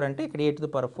power 4 అంటే ఇక్కడ A to the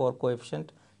power 4 coefficient,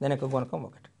 దాని యొక్క గుణకం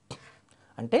 1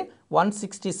 అంటే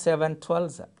 167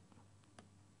 12s.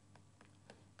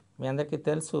 మీ అందరికీ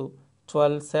తెలుసు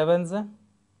 12 7s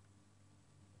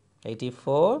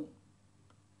 84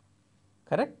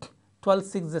 correct. 12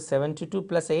 6 72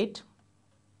 plus 8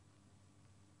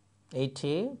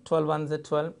 80. 12 1s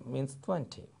 12 means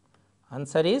 20.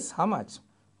 Answer is how much?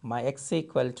 My x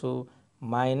equal to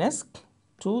minus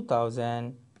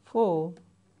 2004.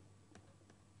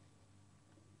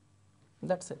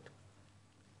 That's it.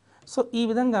 So ఈ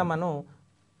విధంగా మనం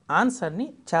ఆన్సర్ని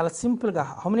చాలా సింపుల్గా,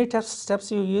 how many steps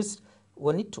you use?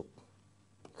 Only 2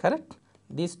 correct.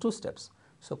 These 2 steps.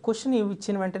 So question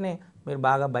ఇచ్చిన వెంటనే మీరు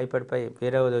బాగా భయపడిపోయి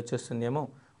వేరే వచ్చేస్తుందేమో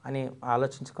అని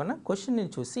ఆలోచించుకున్న క్వశ్చన్ని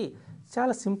చూసి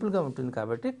చాలా సింపుల్గా ఉంటుంది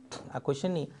కాబట్టి ఆ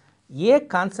క్వశ్చన్ని ఏ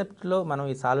కాన్సెప్ట్లో మనం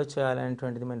ఈ సాల్వ్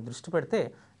చేయాలనేటువంటిది మనం దృష్టి పెడితే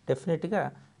డెఫినెట్గా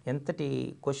ఎంతటి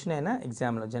క్వశ్చన్ అయినా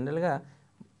ఎగ్జామ్లో జనరల్గా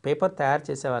పేపర్ తయారు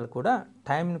చేసే వాళ్ళు కూడా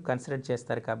టైంను కన్సిడర్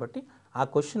చేస్తారు కాబట్టి ఆ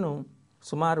క్వశ్చన్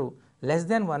సుమారు లెస్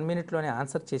దాన్ 1 minute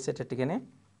ఆన్సర్ చేసేటట్టుగానే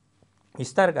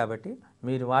ఇస్తారు. కాబట్టి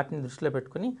మీరు వాటిని దృష్టిలో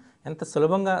పెట్టుకుని ఎంత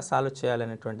సులభంగా సాల్వ్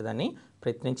చేయాలనేటువంటి దాన్ని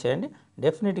ప్రయత్నించేయండి.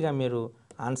 డెఫినెట్గా మీరు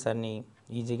ఆన్సర్ని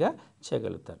ఈజీగా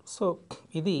చేయగలుగుతారు. సో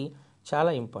ఇది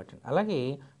చాలా ఇంపార్టెంట్. అలాగే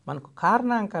మనకు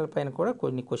కారణాంకాలపైన కూడా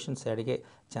కొన్ని క్వశ్చన్స్ అడిగే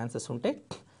ఛాన్సెస్ ఉంటాయి.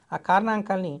 ఆ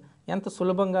కారణాంకాలని ఎంత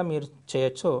సులభంగా మీరు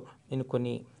చేయొచ్చో నేను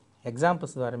కొన్ని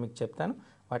ఎగ్జాంపుల్స్ ద్వారా మీకు చెప్తాను.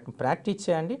 వాటిని ప్రాక్టీస్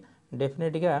చేయండి.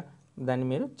 డెఫినెట్గా దాన్ని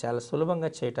మీరు చాలా సులభంగా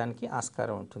చేయడానికి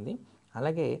ఆస్కారం ఉంటుంది.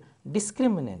 అలాగే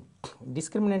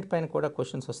డిస్క్రిమినెంట్ పైన కూడా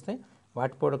క్వశ్చన్స్ వస్తాయి.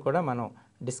 వాటి కూడా మనం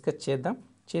డిస్కస్ చేద్దాం.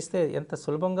 చేస్తే ఎంత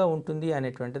సులభంగా ఉంటుంది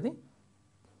అనేటువంటిది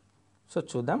సో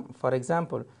చూద్దాం. ఫర్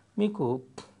ఎగ్జాంపుల్ మీకు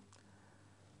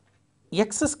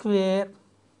X square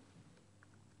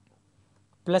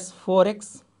plus 4x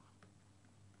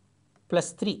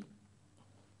plus 3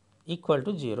 equal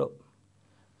to 0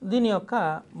 దీని యొక్క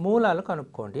మూలాలు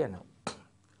కనుక్కోండి అన్నాం.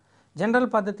 జనరల్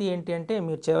పద్ధతి ఏంటి అంటే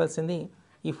మీరు చేయవలసింది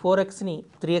ఈ 4xని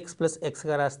 3x ప్లస్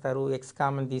ఎక్స్గా రాస్తారు, ఎక్స్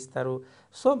కామన్ తీస్తారు.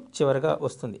 సో చివరిగా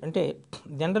వస్తుంది. అంటే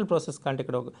జనరల్ ప్రాసెస్ కంటే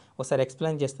ఇక్కడ ఒకసారి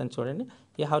ఎక్స్ప్లెయిన్ చేస్తాను చూడండి.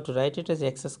 You have to right it as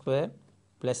x square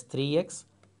plus 3x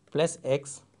plus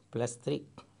X plus 3.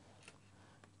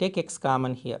 Take x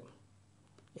common here,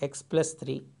 x plus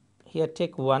 3. Here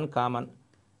take 1 common,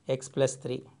 x plus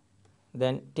 3.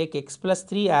 Then take x plus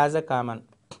 3 as a common.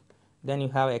 then you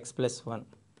have x plus 1.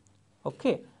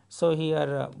 Okay, so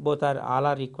here both are all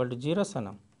are equal to 0, so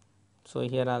now, so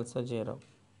here also 0.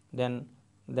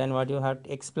 Then what you have,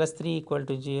 x plus 3 equal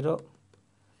to 0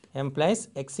 implies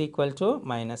x equal to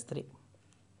minus 3,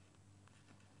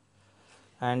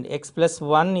 and x plus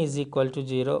 1 is equal to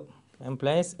 0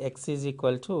 implies x is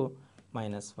equal to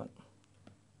minus 1.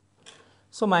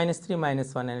 So -3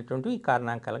 -1 అనేటువంటివి ఈ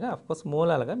కారణాంకాలుగా of course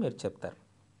మూలాలుగా మీరు చెప్తారు,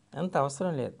 అంత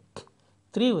అవసరం లేదు.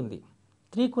 3 ఉంది,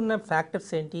 3కు ఉన్న factors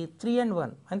ఏంటి, 3 and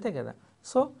 1 అంతే కదా.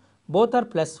 సో బోత్ ఆర్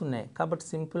ప్లస్ ఉన్నాయి కాబట్టి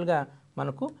సింపుల్గా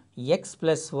మనకు X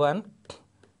plus 1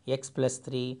 X plus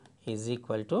 3 is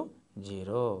equal to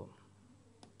 0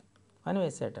 అని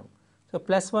వేసేయటం. సో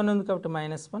 +1 ఉంది కాబట్టి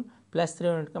 -1,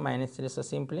 +3 ఉంది కాబట్టి -3. So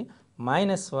simply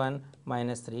 -1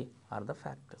 -3 are the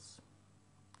factors.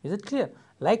 Is it clear?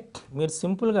 Like మీరు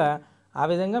సింపుల్గా ఆ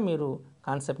విధంగా మీరు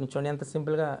కాన్సెప్ట్ని చూడండి, ఎంత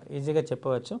సింపుల్గా ఈజీగా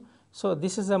చెప్పవచ్చు. So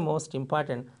this is the most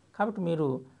important. కాబట్టి మీరు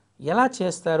ఎలా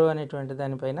చేస్తారు అనేటువంటి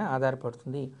దానిపైన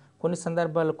ఆధారపడుతుంది. కొన్ని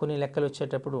సందర్భాల్లో కొన్ని లెక్కలు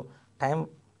వచ్చేటప్పుడు టైం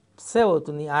సేవ్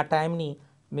అవుతుంది, ఆ టైంని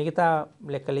మిగతా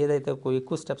లెక్కలు ఏదైతే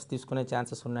ఎక్కువ స్టెప్స్ తీసుకునే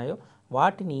ఛాన్సెస్ ఉన్నాయో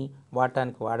వాటిని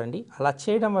వాడటానికి వాడండి. అలా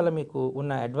చేయడం వల్ల మీకు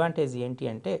ఉన్న అడ్వాంటేజ్ ఏంటి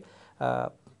అంటే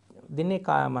దీన్ని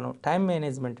మనం టైం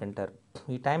మేనేజ్మెంట్ అంటారు.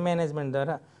 ఈ టైం మేనేజ్మెంట్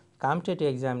ద్వారా కాంపిటేటివ్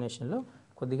ఎగ్జామినేషన్లో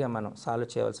కొద్దిగా మనం సాల్వ్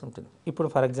చేయవలసి ఉంటుంది. ఇప్పుడు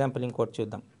ఫర్ ఎగ్జాంపుల్ ఇంకోటి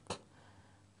చూద్దాం.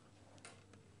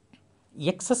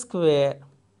 x² -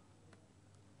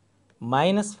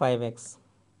 5x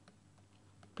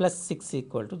 + 6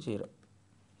 = 0.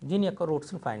 దీని యొక్క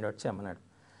రూట్స్ని ఫైండ్ అవుట్ చేయమన్నాడు.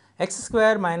 x²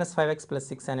 - 5x +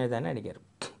 6 అనేది అని అడిగారు.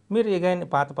 మీరు ఎగైన్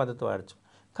పాత పద్ధతి వాడచ్చు,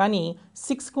 కానీ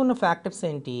 6కు ఉన్న ఫ్యాక్టర్స్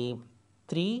ఏంటి,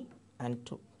 3 and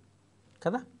 2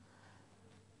 కదా.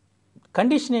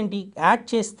 కండిషన్ ఏంటి, యాడ్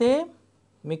చేస్తే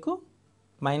మీకు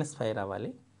 -5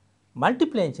 రావాలి,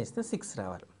 మల్టిప్లై చేస్తే 6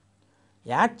 రావాలి.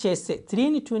 యాడ్ చేస్తే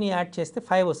 3ని 2ని యాడ్ చేస్తే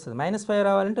 5 వస్తుంది, -5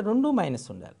 రావాలంటే రెండు మైనస్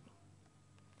ఉండాలి.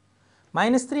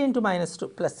 -3 × -2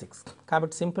 + 6.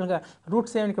 కాబట్టి సింపుల్గా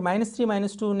రూట్స్ ఏమిటి, -3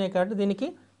 -2 ఉన్నాయి కాబట్టి దీనికి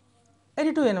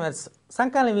ఎడిటివ్ ఇన్వర్స్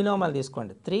సంకలన విలోమాలు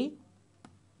తీసుకోండి, 3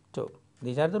 2.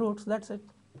 These are the roots, that's it.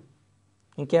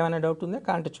 ఇంకేమైనా డౌట్ ఉందా,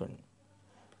 కాంటే చూడండి.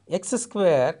 x²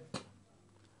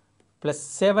 +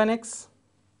 7x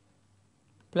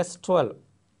 + 12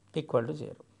 =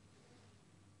 0.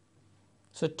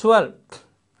 So 12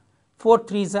 4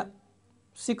 3s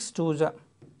 6 2s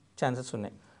chances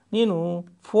ఉన్నాయి. నేను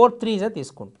 4 3s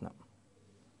తీసుకుంటున్నాను.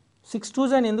 6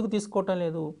 2s అని ఎందుకు తీసుకోవటం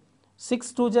లేదు, 6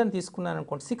 2s అని తీసుకున్నాను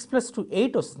అనుకోండి, 6 + 2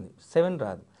 8 వస్తుంది, 7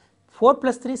 రాదు. 4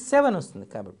 + 3 7 వస్తుంది.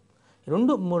 కాబట్టి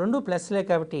రెండు ప్లస్లే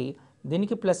కాబట్టి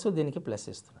దీనికి ప్లస్ దీనికి ప్లస్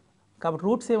ఇస్తున్నాను. కాబట్టి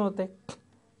రూట్స్ ఏమవుతాయి,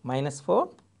 -4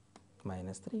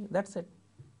 -3, దట్స్ ఇట్.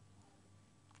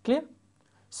 క్లియర్?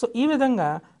 సో ఈ విధంగా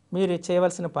మీరు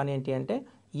చేయవలసిన పని ఏంటి అంటే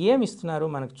ఏమి ఇస్తున్నారు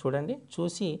మనకు చూడండి,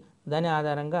 చూసి దాని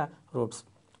ఆధారంగా రూట్స్.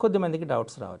 కొద్దిమందికి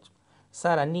డౌట్స్ రావచ్చు,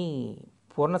 సార్ అన్నీ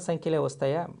పూర్ణ సంఖ్యలే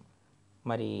వస్తాయా,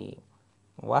 మరి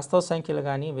వాస్తవ సంఖ్యలు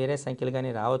కానీ వేరే సంఖ్యలు కానీ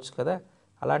రావచ్చు కదా,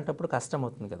 అలాంటప్పుడు కష్టం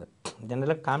అవుతుంది కదా.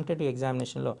 జనరల్గా కాంపిటేటివ్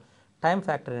ఎగ్జామినేషన్లో టైం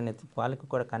ఫ్యాక్టర్ అనేది వాళ్ళకి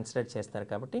కూడా కన్సిడర్ చేస్తారు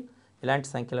కాబట్టి ఇలాంటి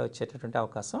సంఖ్యలో వచ్చేటటువంటి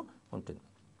అవకాశం ఉంటుంది.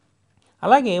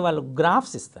 అలాగే వాళ్ళు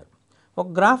గ్రాఫ్స్ ఇస్తారు. ఒక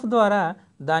గ్రాఫ్ ద్వారా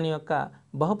దాని యొక్క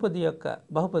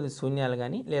బహుపది శూన్యాలు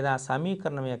కానీ లేదా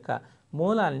సమీకరణం యొక్క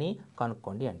మూలాల్ని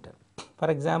కనుక్కోండి అంటారు.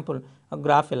 ఫర్ ఎగ్జాంపుల్ ఒక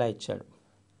గ్రాఫ్ ఇలా ఇచ్చాడు,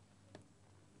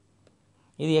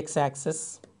 ఇది x యాక్సిస్,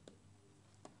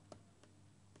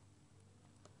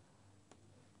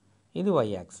 ఇది y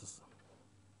యాక్సిస్.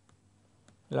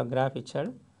 ఇలా గ్రాఫ్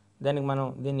ఇచ్చాడు, దానికి మనం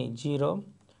దీన్ని 0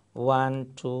 1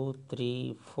 2 3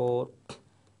 4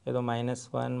 ఏదో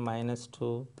 -1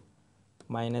 -2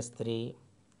 -3,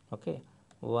 ఓకే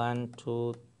 1 2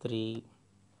 3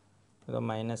 ఏదో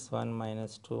 -1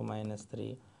 -2 -3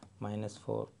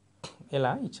 -4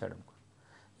 ఇలా ఇచ్చాడు.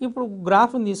 ఇప్పుడు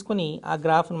గ్రాఫ్ని తీసుకుని ఆ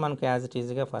గ్రాఫ్ని మనకు యాజ్ ఇట్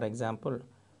ఈజ్గా ఫర్ ఎగ్జాంపుల్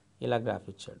ఇలా గ్రాఫ్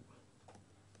ఇచ్చాడు.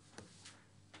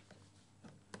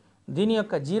 దీని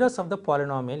యొక్క జీరోస్ ఆఫ్ ద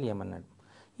పాలినామియల్ ఏమన్నాడు,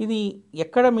 ఇది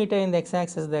ఎక్కడ మీట్ అయింది, x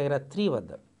యాక్సిస్ దగ్గర 3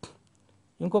 వద్ద,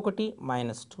 ఇంకొకటి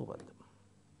 -2 వద్ద.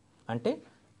 అంటే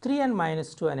 3 and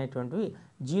 -2 అనేటువంటివి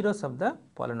జీరోస్ ఆఫ్ ద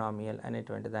పాలినామియల్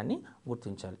అనేటువంటి దాన్ని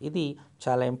గుర్తించాలి. ఇది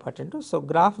చాలా ఇంపార్టెంట్. సో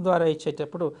గ్రాఫ్ ద్వారా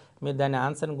ఇచ్చేటప్పుడు మీరు దాని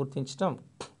ఆన్సర్ని గుర్తించడం,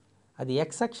 అది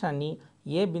x అక్షాన్ని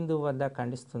ఏ బిందువు వద్ద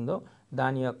ఖండిస్తుందో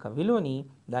దాని యొక్క విలువని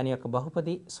దాని యొక్క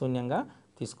బహుపది శూన్యంగా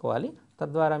తీసుకోవాలి.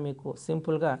 తద్వారా మీకు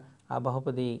సింపుల్గా ఆ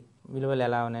బహుపది విలువలు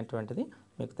ఎలా అనేటువంటిది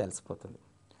మీకు తెలిసిపోతుంది.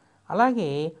 అలాగే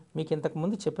మీకు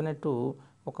ఇంతకుముందు చెప్పినట్టు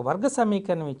ఒక వర్గ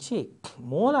సమీకరణం ఇచ్చి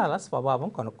మూలాల స్వభావం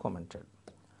కనుక్కోమంటాడు.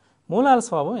 మూలాల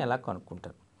స్వభావం ఎలా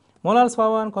కనుక్కుంటారు, మూలాల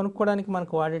స్వభావాన్ని కనుక్కోవడానికి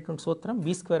మనకు వాడేటువంటి సూత్రం b²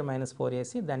 -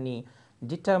 4ac. దాన్ని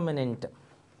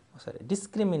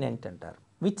డిస్క్రిమినెంట్ అంటారు,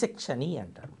 విచక్షణి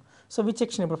అంటారు. సో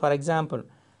విచక్షణ ఇప్పుడు for example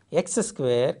X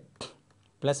square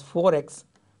plus 4x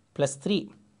plus 3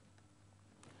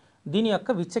 దీని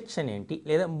యొక్క విచక్షణ ఏంటి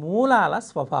లేదా మూలాల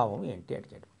స్వభావం ఏంటి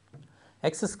అడిగాడు.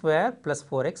 X square plus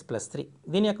 4x plus 3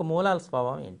 దీని యొక్క మూలాల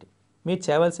స్వభావం ఏంటి? మీరు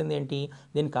చేయవలసింది ఏంటి?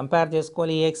 దీన్ని కంపేర్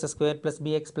చేసుకోవాలి. AX square plus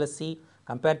bx plus C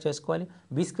compare చేసుకోవాలి.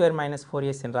 బీ స్క్వేర్ మైనస్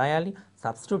 4ac రాయాలి,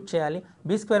 సబ్స్టిట్యూట్ చేయాలి.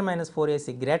 Be square minus 4ac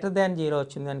greater than 0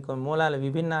 వచ్చింది అనుకో మూలాల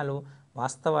విభిన్నాలు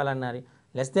వాస్తవాలు అన్నారు.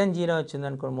 లెస్ దాన్ 0 వచ్చింది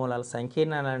అనుకో మూలాలు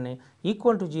సంకీర్ణాలని,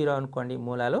 ఈక్వల్ టు 0 అనుకోండి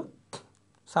మూలాలు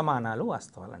సమానాలు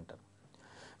వాస్తవాలు అంటారు.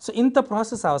 సో ఇంత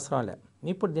ప్రాసెస్ అవసరం లేదు.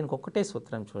 ఇప్పుడు దీనికి ఒక్కటే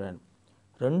సూత్రం చూడండి.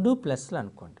 2 ప్లస్లు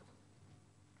అనుకోండి,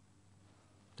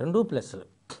 2 ప్లస్లు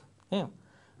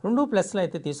 2 ప్లస్లు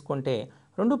అయితే తీసుకుంటే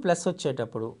 2 ప్లస్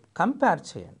వచ్చేటప్పుడు కంపేర్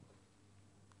చేయండి.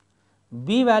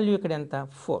 బి వాల్యూ ఇక్కడ ఎంత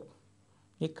 4,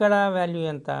 ఇక్కడ వాల్యూ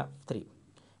ఎంత 3.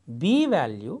 బి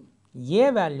వాల్యూ ఏ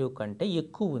వాల్యూ కంటే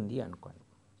ఎక్కువ ఉంది అనుకోండి.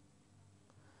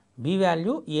 బి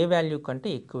వాల్యూ ఏ వాల్యూ కంటే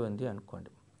ఎక్కువ ఉంది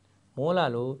అనుకోండి.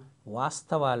 మూలాలు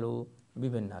వాస్తవాలు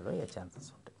విభిన్నాలు అయ్యే ఛాన్సెస్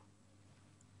ఉంటాయి.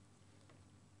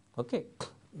 ఓకే,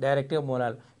 డైరెక్ట్గా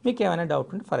మూలాలు. మీకు ఏమైనా డౌట్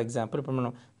ఉంటే ఫర్ ఎగ్జాంపుల్ ఇప్పుడు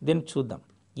మనం దీన్ని చూద్దాం.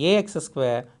 AX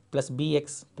square plus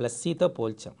bx plus సితో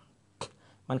పోల్చాం.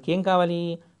 మనకేం కావాలి?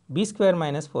 బీ స్క్వేర్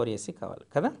మైనస్ 4ac కావాలి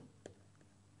కదా.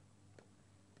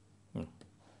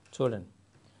 చూడండి,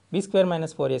 బీ స్క్వేర్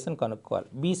మైనస్ 4ac అని కనుక్కోవాలి.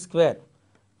 Be square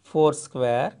 4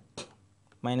 square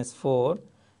minus 4,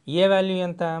 A value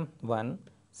ఎంత 1,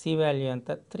 సి వాల్యూ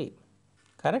ఎంత 3.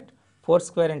 కరెక్ట్. 4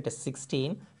 స్క్వేర్ అంటే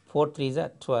 16, 4 3 is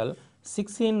 12,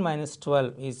 16 minus 12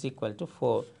 is equal to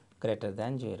 4 greater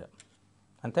than 0.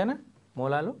 అంతేనా?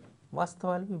 మూలాలు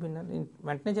వాస్తవాలు విభిన్నాలు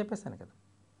వెంటనే చెప్పేశాను కదా.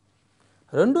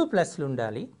 2 ప్లస్లు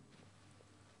ఉండాలి.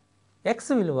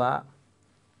 ఎక్స్ విలువ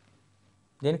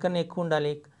దేనికన్నా ఎక్కువ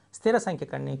ఉండాలి? స్థిర సంఖ్య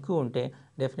కన్నా ఎక్కువ ఉంటే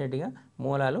డెఫినెట్గా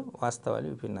మూలాలు వాస్తవాలు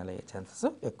విభిన్నాలు అయ్యే ఛాన్సెస్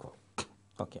ఎక్కువ.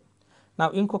 ఓకే, నా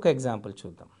ఇంకొక ఎగ్జాంపుల్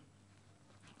చూద్దాం.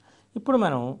 ఇప్పుడు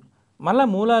మనం మళ్ళీ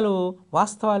మూలాలు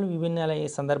వాస్తవాలు విభిన్నాలు అయ్యే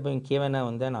సందర్భం ఇంకేమైనా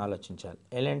ఉందా అని ఆలోచించాలి.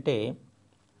 ఏంటంటే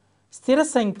స్థిర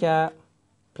సంఖ్య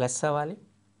ప్లస్ అవ్వాలి.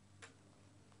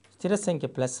 స్థిర సంఖ్య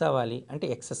ప్లస్ అవ్వాలి అంటే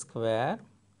ఎక్స్ స్క్వేర్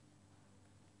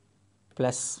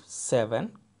ప్లస్ 7.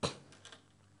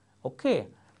 ఓకే,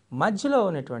 మధ్యలో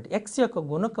ఉన్నటువంటి ఎక్స్ యొక్క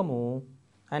గుణకము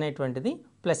అనేటువంటిది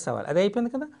ప్లస్ అవ్వాలి. అది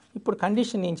అయిపోయింది కదా. ఇప్పుడు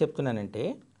కండిషన్ ఏం చెప్తున్నానంటే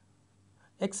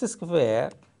X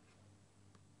square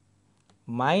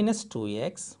minus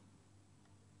 2x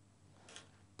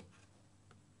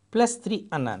plus 3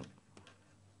 అన్నాను.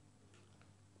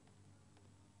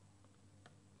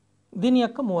 దీని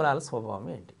యొక్క మూలాల స్వభావం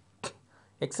ఏంటి?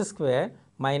 X square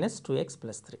minus 2x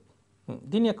plus 3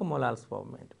 దీని యొక్క మూలాల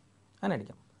స్వభావం ఏంటి అని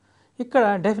అడిగాం. ఇక్కడ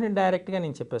డైరెక్ట్గా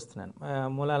నేను చెప్పేస్తున్నాను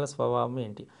మూలాల స్వభావం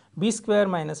ఏంటి. బీ స్క్వేర్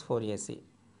మైనస్ 4ac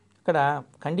ఇక్కడ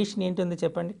కండిషన్ ఏంటి ఉంది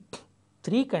చెప్పండి.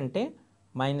 3 కంటే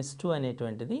 -2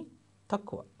 అనేటువంటిది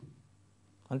తక్కువ,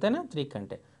 అంతేనా? 3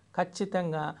 కంటే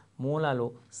ఖచ్చితంగా మూలాలు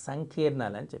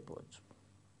సంకీర్ణాలు అని చెప్పవచ్చు.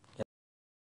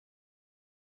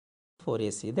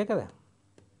 4ac ఇదే కదా.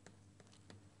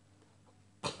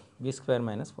 Be square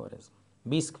minus 4ac,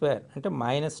 be square అంటే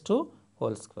 -2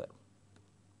 whole square,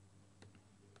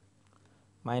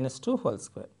 -2 whole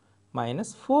square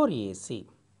minus 4ac,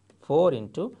 4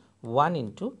 into 1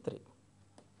 into 3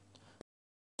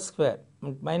 square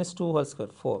 -2 whole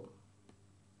square 4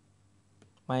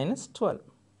 minus 12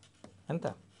 ఎంత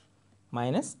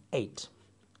 -8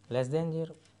 లెస్ దాన్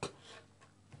 0.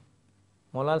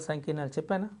 మూలాల సంకీర్ణాలు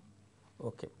చెప్పానా?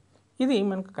 ఓకే, ఇది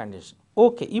మనకు కండిషన్.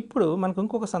 ఓకే, ఇప్పుడు మనకు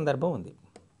ఇంకొక సందర్భం ఉంది.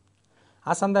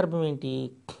 ఆ సందర్భం ఏంటి?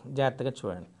 జాగ్రత్తగా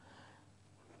చూడండి.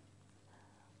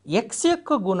 ఎక్స్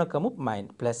యొక్క గుణకము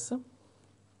ప్లస్,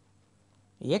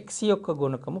 ఎక్స్ యొక్క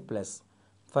గుణకము ప్లస్.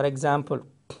 ఫర్ ఎగ్జాంపుల్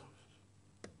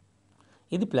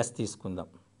ఇది ప్లస్ తీసుకుందాం.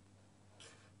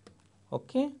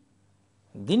 ఓకే,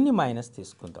 దీన్ని మైనస్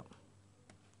తీసుకుందాం.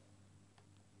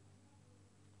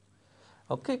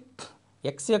 ఓకే,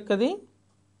 ఎక్స్ యొక్కది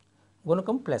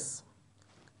గుణకం ప్లస్,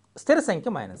 స్థిర సంఖ్య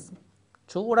మైనస్.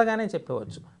 చూడగానే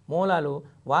చెప్పవచ్చు మూలాలు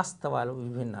వాస్తవాలు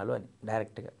విభిన్నాలు అని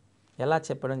డైరెక్ట్గా. ఎలా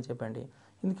చెప్పడం చెప్పండి.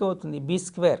 ఇందుకు అవుతుంది be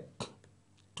square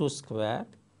 2 square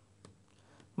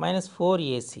minus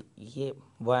 4ac A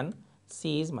 1 c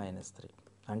is -3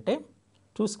 అంటే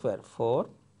 2 square 4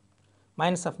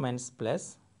 minus of minus plus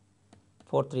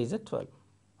 4 3 is 12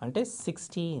 అంటే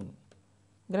 16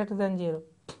 గ్రేటర్ దాన్ 0.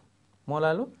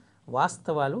 మూలాలు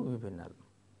వాస్తవాలు విభిన్నాలు.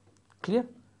 క్లియర్?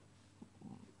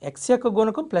 ఎక్స్ యొక్క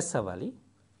గుణకం ప్లస్ అవ్వాలి,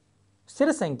 స్థిర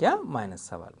సంఖ్య మైనస్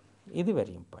అవ్వాలి. ఇది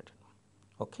వెరీ ఇంపార్టెంట్.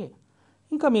 ఓకే,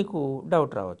 ఇంకా మీకు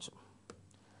డౌట్ రావచ్చు.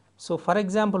 సో ఫర్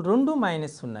ఎగ్జాంపుల్ 2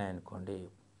 మైనస్ ఉన్నాయనుకోండి,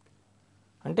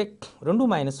 అంటే 2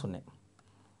 మైనస్ ఉన్నాయి.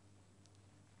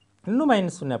 రెండు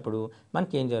మైనస్ ఉన్నప్పుడు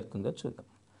మనకి ఏం జరుగుతుందో చూద్దాం.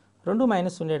 రెండు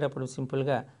మైనస్ ఉండేటప్పుడు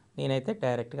సింపుల్గా నేనైతే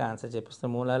డైరెక్ట్గా ఆన్సర్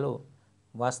చెప్పిస్తాను. మూలాలు,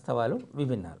 వాస్తవాలు,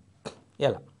 విభిన్నాలు.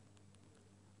 ఎలా?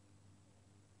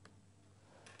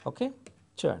 ఓకే,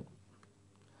 చూడండి.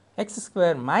 X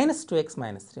square minus 2x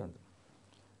minus 3 ఉంది.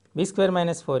 B square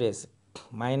minus 4ac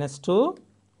minus 2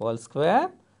 whole square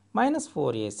minus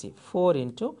 4ac 4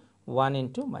 into 1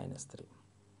 into minus 3.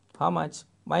 How much?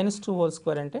 Minus 2 whole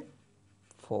square అంటే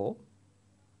 4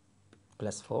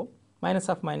 plus 4 minus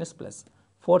of minus plus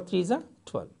 4 3 is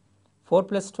 12. 4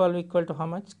 plus 12 equal to how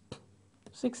much?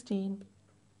 16.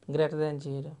 Greater than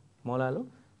 0. మూలాలు,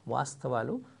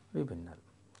 వాస్తవాలు, విభిన్నాలు.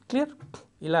 Clear?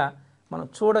 ఇలా మనం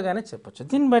చూడగానే చెప్పచ్చు.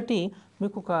 దీన్ని బట్టి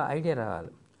మీకు ఒక ఐడియా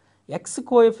రావాలి. ఎక్స్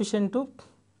కోఎఫిషియంటు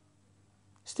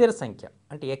స్థిర సంఖ్య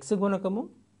అంటే ఎక్స్ గుణకము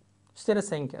స్థిర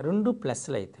సంఖ్య రెండు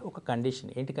ప్లస్లు అయితే ఒక కండిషన్.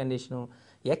 ఏంటి కండిషను?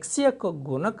 ఎక్స్ యొక్క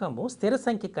గుణకము స్థిర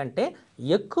సంఖ్య కంటే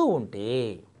ఎక్కువ ఉంటే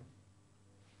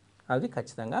అది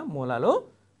ఖచ్చితంగా మూలాలు,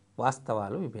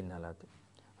 వాస్తవాలు, విభిన్నాలు అవుతాయి.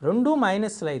 రెండు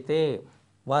మైనస్లు అయితే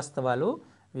వాస్తవాలు,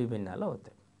 విభిన్నాలు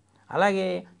అవుతాయి. అలాగే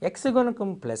ఎక్స్ గుణకం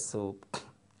ప్లస్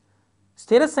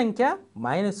స్థిర సంఖ్య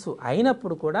మైనస్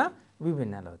అయినప్పుడు కూడా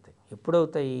విభిన్నాలు అవుతాయి.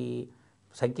 ఎప్పుడవుతాయి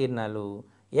సంకీర్ణాలు?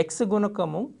 ఎక్స్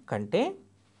గుణకము కంటే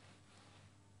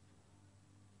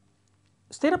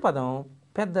స్థిర పదం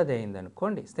పెద్దదైంది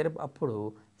అనుకోండి, అప్పుడు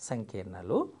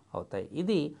సంకీర్ణాలు అవుతాయి.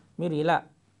 ఇది మీరు ఇలా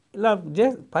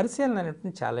పరిశీలన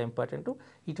అనేటువంటి చాలా ఇంపార్టెంట్.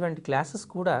 ఇటువంటి క్లాసెస్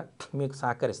కూడా మీకు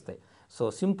సహకరిస్తాయి. సో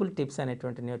సింపుల్ టిప్స్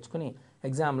అనేటువంటి నేర్చుకుని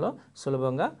ఎగ్జామ్లో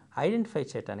సులభంగా ఐడెంటిఫై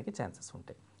చేయడానికి ఛాన్సెస్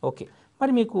ఉంటాయి. ఓకే,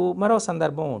 మరి మీకు మరో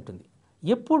సందర్భం ఉంటుంది.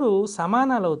 ఎప్పుడు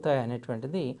సమానాలు అవుతాయి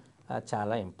అనేటువంటిది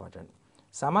చాలా ఇంపార్టెంట్.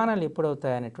 సమానాలు ఎప్పుడు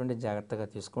అవుతాయి అనేటువంటి జాగ్రత్తగా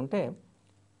తీసుకుంటే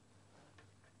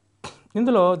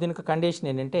ఇందులో దీనికి కండిషన్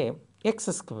ఏంటంటే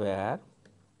X square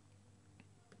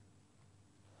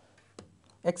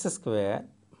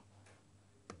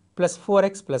plus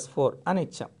 4x plus 4 అని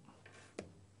ఇచ్చాం.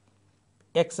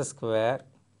 X square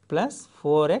plus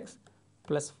 4x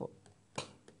plus 4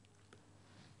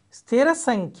 స్థిర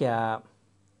సంఖ్య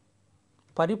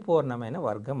పరిపూర్ణమైన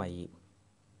వర్గం అయ్యి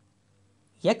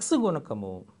ఎక్స్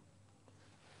గుణకము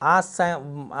ఆ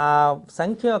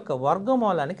సంఖ్య యొక్క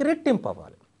వర్గమూలానికి రెట్టింపు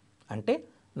అవ్వాలి. అంటే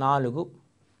 4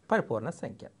 పరిపూర్ణ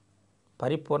సంఖ్య,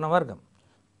 పరిపూర్ణ వర్గం.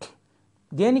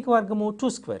 దేనికి వర్గము? 2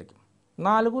 స్క్వేర్కి.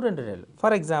 4 2 రెళ్ళు.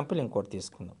 ఫర్ ఎగ్జాంపుల్ ఇంకోటి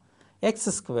తీసుకుందాం. X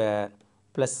square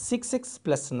plus 6x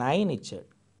plus 9 ఇచ్చాడు.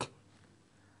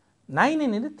 9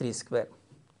 అనేది 3 స్క్వేర్,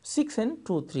 6 and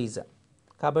 2 3s.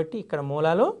 కాబట్టి ఇక్కడ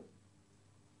మూలాలు,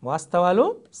 వాస్తవాలు,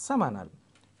 సమానాలు.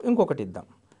 ఇంకొకటి ఇద్దాం.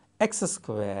 X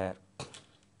square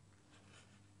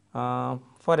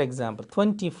for example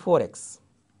 24x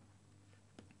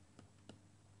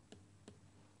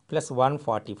plus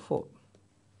 144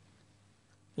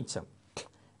 ఇచ్చాం.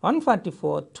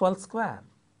 144 12 స్క్వేర్,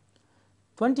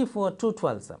 24 2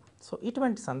 12s. సో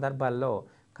ఇటువంటి సందర్భాల్లో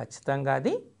ఖచ్చితంగా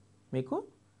అది మీకు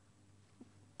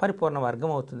పరిపూర్ణ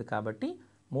వర్గం అవుతుంది. కాబట్టి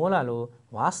మూలాలు,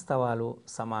 వాస్తవాలు,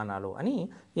 సమానాలు అని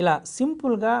ఇలా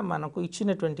సింపుల్గా మనకు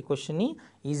ఇచ్చినటువంటి క్వశ్చన్ని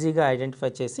ఈజీగా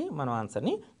ఐడెంటిఫై చేసి మనం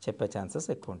ఆన్సర్ని చెప్పే ఛాన్సెస్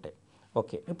ఎక్కువ ఉంటాయి.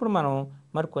 ఓకే, ఇప్పుడు మనం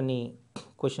మరికొన్ని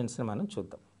క్వశ్చన్స్ని మనం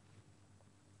చూద్దాం.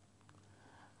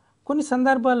 కొన్ని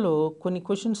సందర్భాల్లో కొన్ని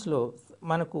క్వశ్చన్స్లో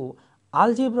మనకు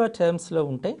ఆల్జీబ్రా టర్మ్స్లో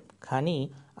ఉంటాయి, కానీ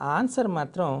ఆ ఆన్సర్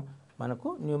మాత్రం మనకు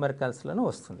న్యూమరికల్స్లోనే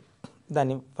వస్తుంది.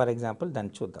 దాన్ని ఫర్ ఎగ్జాంపుల్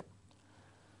దాన్ని చూద్దాం.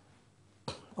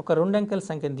 ఒక 2 అంకెల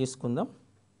సంఖ్యను తీసుకుందాం.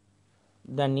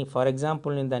 దాన్ని ఫర్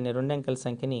ఎగ్జాంపుల్ నేను దాన్ని 2 అంకెల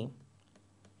సంఖ్యని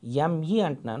ఎంఈ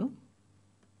అంటున్నాను.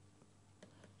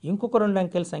 ఇంకొక 2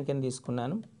 అంకెల సంఖ్యను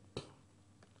తీసుకున్నాను,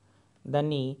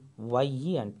 దాన్ని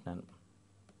వైఈ అంటున్నాను.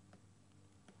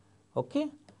 ఓకే,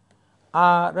 ఆ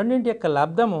రెండింటి యొక్క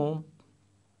లబ్ధము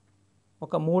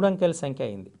ఒక 3 అంకెల సంఖ్య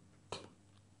అయింది.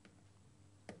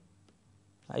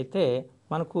 అయితే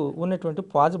మనకు ఉన్నటువంటి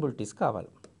పాజిబిలిటీస్ కావాలి.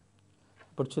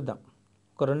 ఇప్పుడు చూద్దాం.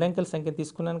 ఒక 2 అంకెల సంఖ్య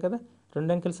తీసుకున్నాను కదా.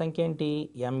 2 అంకెల సంఖ్య ఏంటి?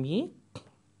 ఎంఈ.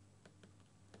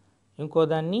 ఇంకో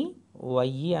దాన్ని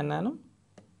వైఈ అన్నాను.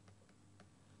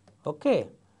 ఓకే,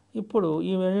 ఇప్పుడు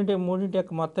ఈ మూడింటి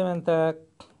యొక్క మొత్తం ఎంత?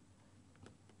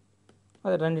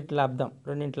 అది రెండింటి లబ్ధం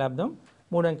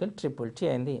 3 అంకెలు ట్రిపుల్ టీ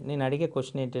అయింది. నేను అడిగే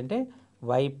క్వశ్చన్ ఏంటంటే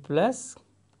వై ప్లస్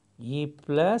ఈ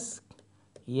ప్లస్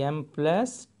ఎం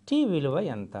ప్లస్ టీ విలువ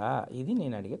ఎంత? ఇది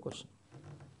నేను అడిగే question.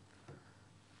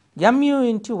 Mu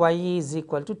into వైఈ is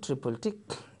equal to triple tea.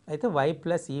 అయితే వై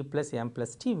ప్లస్ ఈ ప్లస్ ఎం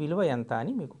ప్లస్ టీ విలువ ఎంత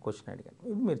అని మీకు క్వశ్చన్ అడిగాను.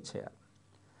 ఇది మీరు చేయాలి.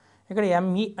 ఇక్కడ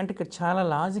ఎంఈ అంటే ఇక్కడ చాలా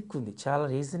లాజిక్ ఉంది, చాలా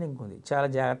రీజనింగ్ ఉంది, చాలా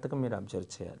జాగ్రత్తగా మీరు అబ్జర్వ్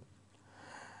చేయాలి.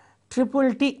 ట్రిపుల్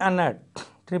టీ అన్నాడు.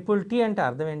 ట్రిపుల్ టీ అంటే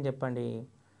అర్థం ఏంటి చెప్పండి?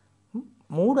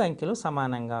 3 అంకెలు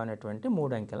సమానంగా ఉన్నటువంటి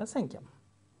 3 అంకెల సంఖ్య.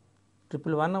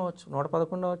 111 అవ్వచ్చు,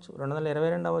 111 అవ్వచ్చు,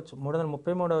 222 అవ్వచ్చు,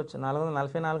 333 అవ్వచ్చు,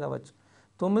 444 అవ్వచ్చు,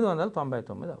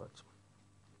 999 అవ్వచ్చు.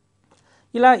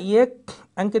 ఇలా ఏ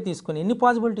అంకె తీసుకుని ఎన్ని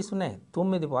పాసిబిలిటీస్ ఉన్నాయి?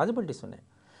 9 పాసిబిలిటీస్ ఉన్నాయి.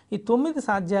 ఈ 9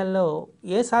 సాధ్యాల్లో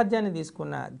ఏ సాధ్యాన్ని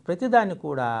తీసుకున్నా ప్రతిదాన్ని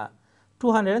కూడా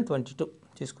 222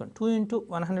 తీసుకోండి. 2 ఇంటూ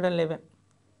 111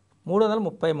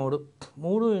 333,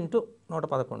 3 ఇంటూ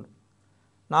 111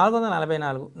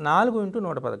 444, 4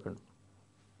 ఇంటూ 111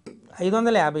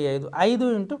 555, 5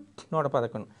 ఇంటూ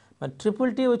 111. మరి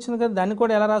ట్రిపుల్ టీ వచ్చింది కదా, దాన్ని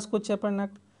కూడా ఎలా రాసుకోవచ్చు చెప్పండి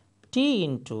నాకు? Tea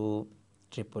into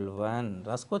 111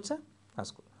 రాసుకోవచ్చా?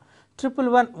 రాసుకో.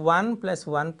 111 1 +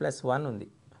 1 + 1 ఉంది.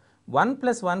 1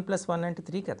 + 1 + 1 అంటే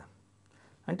 3 కదా,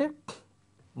 అంటే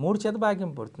 3 చేత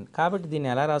భాగ్యం పడుతుంది. కాబట్టి దీన్ని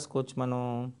ఎలా రాసుకోవచ్చు మనం?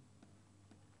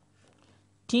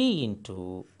 Tea into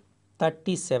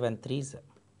 37 3s,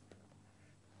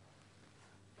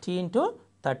 tea into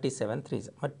 37 3s.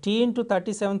 మరి టీ ఇంటూ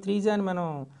 37 3s అని మనం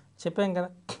చెప్పాం కదా.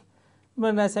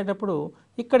 మనం రాసేటప్పుడు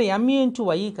ఇక్కడ ఎంఈ ఇంటూ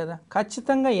వై కదా,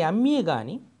 ఖచ్చితంగా ఎంఈ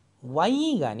కానీ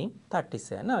వైఈ కానీ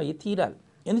 37 అవి తీరాలి.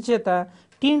 ఎందుచేత?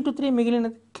 టీ ఇంటూ 3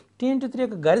 మిగిలినది. టీ ఇంటూ 3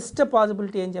 యొక్క గరిష్ట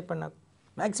పాసిబిలిటీ ఏం చెప్పండి నాకు?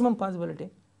 మ్యాక్సిమం పాసిబిలిటీ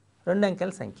 2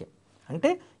 అంకెల సంఖ్య. అంటే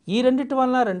ఈ రెండింటి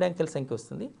వల్ల 2 అంకెల సంఖ్య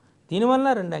వస్తుంది, దీనివల్ల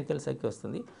 2 అంకెల సంఖ్య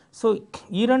వస్తుంది. సో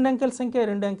ఈ 2 అంకెల సంఖ్య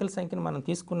 2 అంకెల సంఖ్యను మనం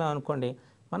తీసుకున్నాం అనుకోండి,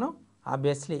 మనం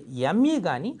ఆబ్వియస్లీ ఎంఈ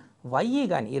కానీ వైఈ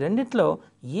కానీ ఈ రెండిట్లో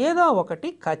ఏదో ఒకటి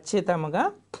ఖచ్చితంగా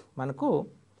మనకు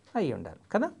అయి ఉండాలి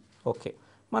కదా. ఓకే,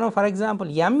 మనం ఫర్ ఎగ్జాంపుల్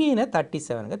ఎంఈనే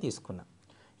 37గా తీసుకున్నాం.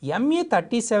 ఎంఈ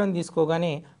 37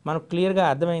 తీసుకోగానే మనకు క్లియర్గా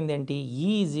అర్థమైంది ఏంటి? ఈ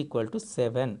ఈజ్ ఈక్వల్ టు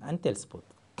 7 అని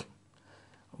తెలిసిపోతుంది.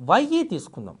 వైఈ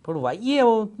తీసుకుందాం. ఇప్పుడు వైఈ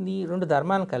ఏమవుతుంది? 2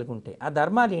 ధర్మాలను కలిగి ఉంటాయి. ఆ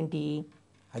ధర్మాలు ఏంటి?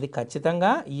 అది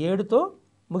ఖచ్చితంగా 7తో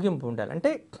ముగింపు ఉండాలి,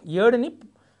 అంటే 7ని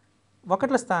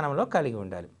 1ల స్థానంలో కలిగి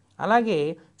ఉండాలి. అలాగే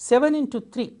 7 ఇంటూ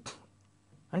 3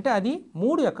 అంటే అది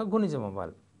 3 యొక్క గుణిజం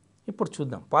అవ్వాలి. ఇప్పుడు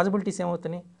చూద్దాం పాసిబిలిటీస్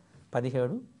ఏమవుతున్నాయి?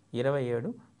 17, 27,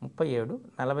 37,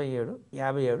 47,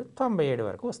 57, 97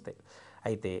 వరకు వస్తాయి.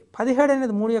 అయితే 17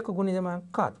 అనేది 3 యొక్క గుణిజమా?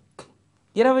 కాదు.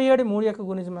 27 3 యొక్క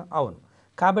గుణిజమా? అవును.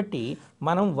 కాబట్టి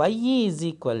మనం వైఈ ఈజ్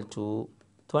ఈక్వల్ టు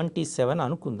 27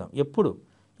 అనుకుందాం. ఎప్పుడు?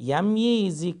 ఎంఈ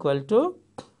ఈజ్ ఈక్వల్ టు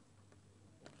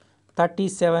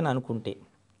 37 అనుకుంటే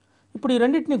ఇప్పుడు ఈ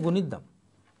రెండింటిని గుణిద్దాం.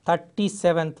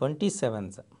 37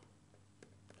 27s,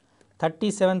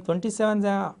 37 27s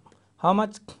how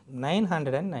much?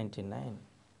 999,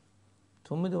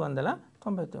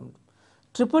 999.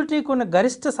 Triple టీకి ఉన్న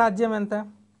గరిష్ట సాధ్యం ఎంత?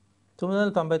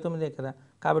 999 కదా.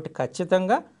 కాబట్టి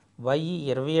ఖచ్చితంగా వైఈ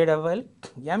 27 అవ్వాలి,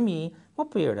 ఎంఈ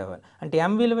 37 అవ్వాలి. అంటే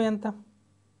ఎం విలువ ఎంత?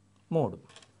 3,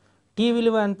 టీ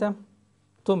విలువ ఎంత?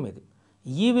 9,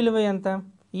 ఈ విలువ ఎంత?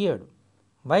 7,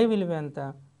 వై విలువ ఎంత?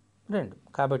 2.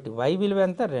 కాబట్టి వై విలువ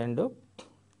ఎంత? 2,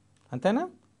 అంతేనా?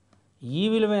 ఈ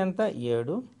విలువ ఎంత?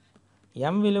 7,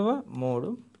 ఎం విలువ 3,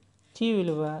 టీ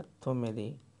విలువ 9.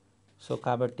 సో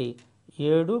కాబట్టి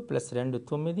 7 + 2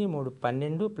 9, 3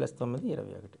 12 + 9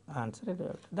 21. ఆన్సర్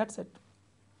 21. That's it.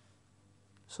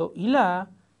 సో ఇలా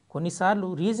కొన్నిసార్లు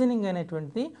రీజనింగ్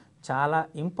అనేటువంటిది చాలా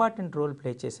ఇంపార్టెంట్ రోల్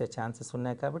ప్లే చేసే ఛాన్సెస్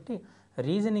ఉన్నాయి. కాబట్టి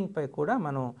రీజనింగ్పై కూడా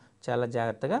మనం చాలా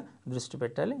జాగ్రత్తగా దృష్టి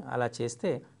పెట్టాలి. అలా చేస్తే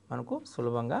మనకు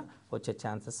సులభంగా వచ్చే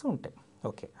ఛాన్సెస్ ఉంటాయి.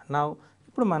 ఓకే, నా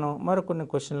ఇప్పుడు మనం మరికొన్ని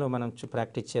క్వశ్చన్లు మనం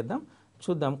ప్రాక్టీస్ చేద్దాం.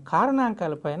 చూద్దాం.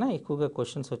 కారణాంకాల పైన ఎక్కువగా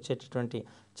క్వశ్చన్స్ వచ్చేటటువంటి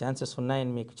ఛాన్సెస్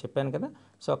ఉన్నాయని మీకు చెప్పాను కదా.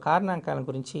 సో కారణాంకాల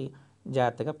గురించి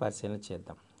జాగ్రత్తగా పరిశీలన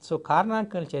చేద్దాం. సో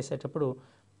కారణాంకాలు చేసేటప్పుడు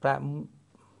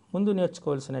ముందు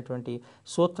నేర్చుకోవాల్సినటువంటి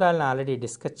సూత్రాలను ఆల్రెడీ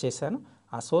డిస్కస్ చేశాను.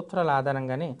 ఆ సూత్రాల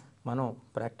ఆధారంగానే మనం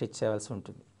ప్రాక్టీస్ చేయాల్సి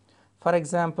ఉంటుంది. ఫర్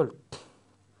ఎగ్జాంపుల్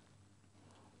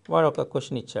వాడు ఒక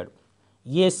క్వశ్చన్ ఇచ్చాడు.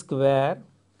 ఏ square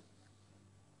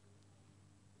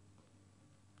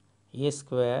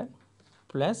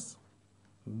plus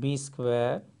B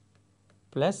square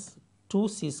plus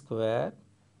 2c square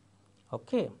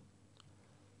okay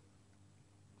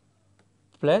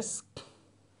plus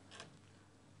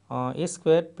a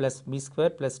square plus b square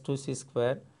plus 2c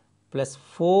square plus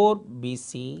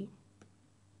 4bc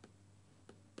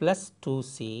plus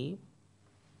 2c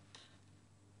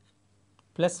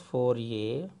plus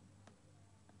 4a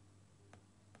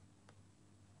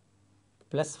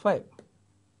plus 5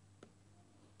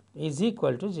 is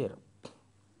equal to 0.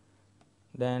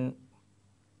 Then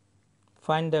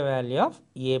find the value of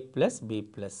a plus b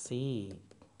plus c.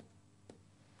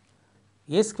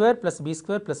 a square plus b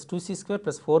square plus 2c square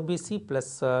plus 4bc plus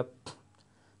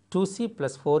 2c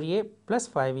plus 4a plus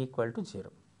 5 equal to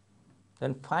 0.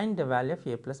 Then find the value of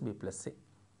a plus b plus c.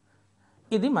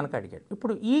 ఇది మనకు అడిగాడు.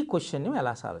 ఇప్పుడు ఈ క్వశ్చన్ని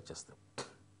ఎలా solve చేస్తాం?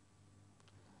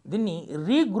 దీన్ని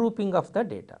regrouping of the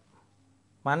data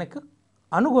మనకు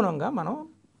అనుగుణంగా మనం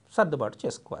సర్దుబాటు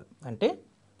చేసుకోవాలి. అంటే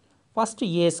ఫస్ట్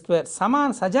ఏ స్క్వేర్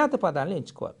సజాత పదాలను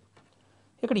ఎంచుకోవాలి.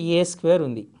 ఇక్కడ ఏ స్క్వేర్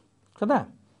ఉంది కదా,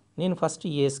 నేను ఫస్ట్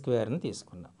ఏ స్క్వేర్ని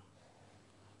తీసుకున్నా.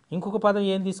 ఇంకొక పదం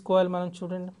ఏం తీసుకోవాలి మనం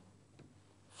చూడండి,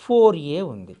 4a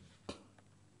ఉంది.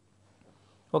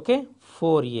 ఓకే,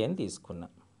 4a అని తీసుకున్నా,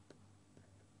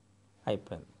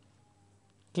 అయిపోయింది.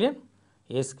 Clear,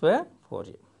 A square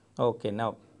 4a. Okay,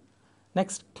 now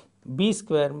next be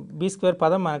square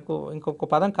పదం మనకు ఇంకొక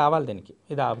పదం కావాలి దీనికి,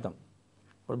 ఇది ఆపుదాం.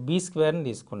 ఇప్పుడు బీ స్క్వేర్ని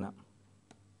తీసుకున్నా.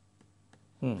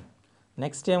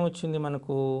 నెక్స్ట్ ఏమొచ్చింది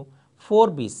మనకు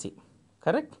 4bc,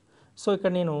 కరెక్ట్. సో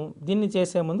ఇక్కడ నేను దీన్ని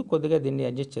చేసే ముందు కొద్దిగా దీన్ని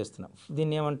అడ్జస్ట్ చేస్తున్నాను.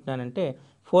 దీన్ని ఏమంటున్నానంటే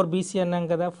 4bc అన్నాం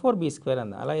కదా, 4b స్క్వేర్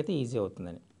అన్నా, అలా అయితే ఈజీ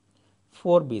అవుతుందని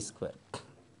 4b స్క్వేర్.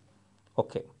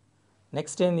 ఓకే,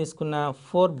 నెక్స్ట్ ఏం తీసుకున్నా,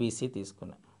 4bc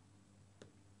తీసుకున్నా,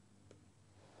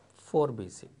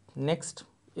 4bc. నెక్స్ట్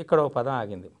ఇక్కడ ఒక పదం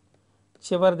ఆగింది,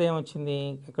 చివరిది ఏమొచ్చింది,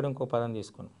 ఇక్కడ ఇంకో పదం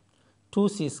తీసుకున్నాం,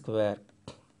 2c స్క్వేర్,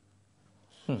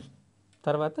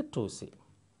 తర్వాత 2c.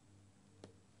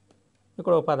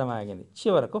 ఇక్కడ ఒక పదం ఆగింది,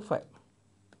 చివరకు 5.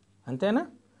 అంతేనా?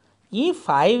 ఈ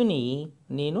 5ని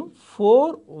నేను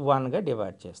 4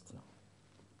 డివైడ్ చేస్తున్నాను.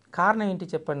 కారణం ఏంటి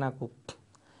చెప్పండి నాకు,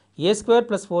 ఏ స్క్వేర్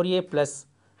ప్లస్ 4a ప్లస్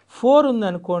 4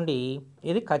 ఉందనుకోండి,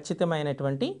 ఇది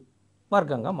ఖచ్చితమైనటువంటి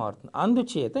వర్గంగా మారుతుంది.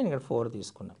 అందుచేత ఇక్కడ 4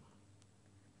 తీసుకున్నాం.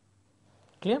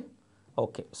 క్లియర్?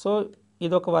 ఓకే, సో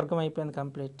ఇదొక వర్గం అయిపోయింది,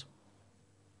 కంప్లీట్.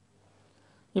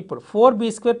 ఇప్పుడు 4b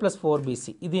స్క్వేర్ ప్లస్ 4bc,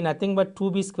 ఇది నథింగ్ బట్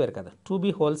 2b స్క్వేర్ కదా,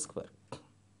 2b హోల్ స్క్వేర్.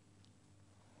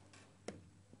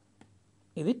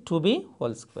 ఇది 2b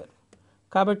హోల్ స్క్వేర్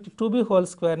కాబట్టి 2b హోల్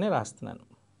స్క్వేర్ని రాస్తున్నాను.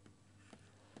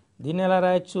 దీన్ని ఎలా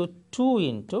రాయొచ్చు, 2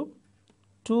 ఇంటూ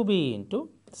 2b ఇంటూ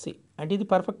c. అంటే ఇది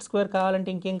పర్ఫెక్ట్ స్క్వేర్ కావాలంటే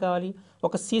ఇంకేం కావాలి,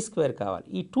 ఒక c స్క్వేర్ కావాలి.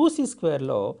 ఈ 2c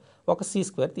స్క్వేర్లో ఒక c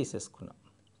స్క్వేర్ తీసేసుకున్నాం.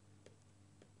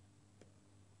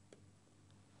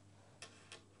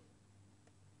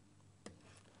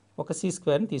 ఒక c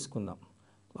స్క్వేర్ని తీసుకుందాం.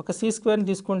 ఒక c స్క్వేర్ని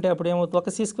తీసుకుంటే అప్పుడు ఏమవుతుంది, ఒక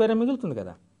c స్క్వేర్ మిగులుతుంది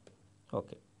కదా.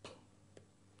 ఓకే,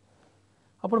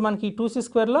 అప్పుడు మనకి ఈ 2c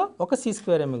స్క్వేర్లో ఒక c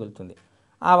స్క్వేర్ మిగులుతుంది.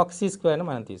 ఆ ఒక c స్క్వేర్ని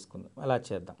మనం తీసుకుందాం, అలా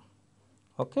చేద్దాం.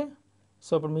 ఓకే,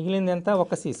 సో ఇప్పుడు మిగిలింది ఎంత,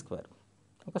 ఒక c స్క్వేర్.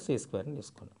 ఒక c స్క్వేర్ని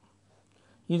తీసుకున్నాం.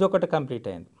 ఇదొకటి కంప్లీట్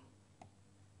అయింది,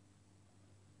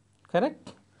 కరెక్ట్.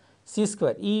 c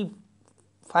స్క్వేర్, ఈ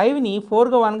 5ని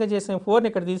 4గా 1గా చేసాం, 4ని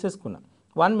ఇక్కడ తీసేసుకున్నాం,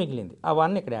 1 మిగిలింది, ఆ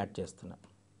 1ని ఇక్కడ యాడ్ చేస్తున్నాం.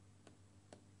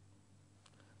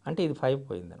 అంటే ఇది 5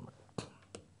 పోయింది అనమాట,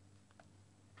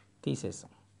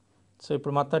 తీసేసాం. సో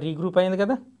ఇప్పుడు మొత్తం రీగ్రూప్ అయింది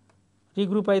కదా.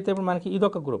 రీగ్రూప్ అయితే ఇప్పుడు మనకి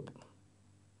ఇదొక గ్రూప్,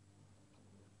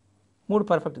 3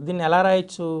 పర్ఫెక్ట్. దీన్ని ఎలా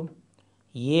రాయొచ్చు,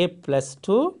 a ప్లస్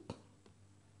 2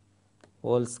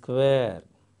 హోల్ స్క్వేర్,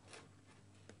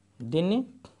 దీన్ని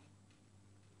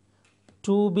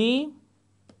 2b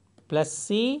plus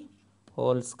c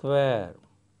whole square.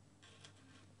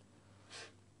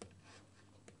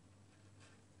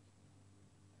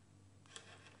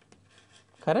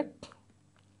 Correct,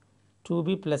 2b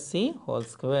plus c whole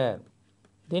square,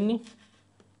 దీన్ని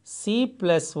c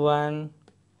plus 1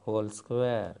 whole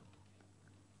square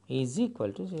is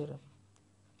equal to 0.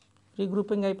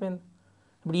 Regrouping అయిపోయింది.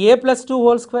 ఇప్పుడు a ప్లస్ 2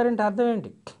 హోల్ స్క్వేర్ అంటే అర్థం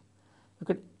ఏంటి,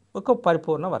 ఇక్కడ ఒక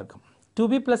పరిపూర్ణ వర్గం.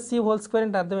 2b plus c whole square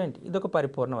అంటే అర్థం ఏంటి, ఇదొక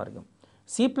పరిపూర్ణ వర్గం.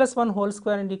 c ప్లస్ 1 హోల్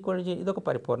స్క్వేర్ అంటే ఈక్వల్ టు ఇదొక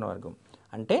పరిపూర్ణ వర్గం.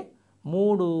 అంటే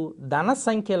 3 ధన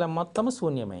సంఖ్యల మొత్తం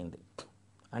శూన్యమైంది.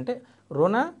 అంటే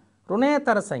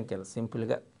రుణేతర సంఖ్యలు,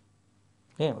 సింపుల్గా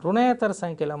రుణేతర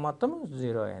సంఖ్యల మొత్తం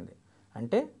 0 అయింది.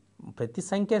 అంటే ప్రతి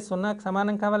సంఖ్య 0కి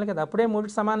సమానం కావాలి కదా, అప్పుడే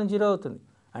 3కి సమానం 0 అవుతుంది.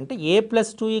 అంటే a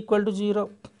ప్లస్ 2 ఈక్వల్ టు 0.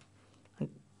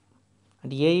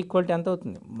 అంటే a ఈక్వల్ టు ఎంత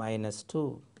అవుతుంది, -2.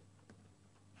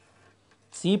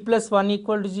 c ప్లస్ 1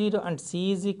 ఈక్వల్ టు 0, అంటే c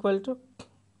ఈజ్ ఈక్వల్ టు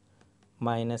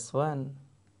 -1.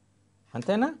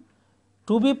 అంతేనా?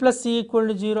 2b plus c equal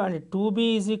to 0, అంటే 2b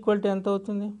ఈజ్ ఈక్వల్ టు ఎంత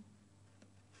అవుతుంది,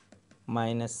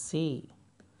 -c.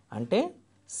 అంటే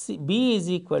b is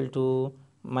equal to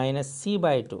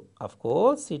 -c/2. Of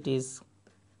course it is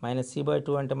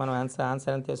 -c/2. అంటే మనం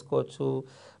ఆన్సర్ అని తీసుకోవచ్చు,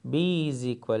 b is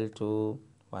equal to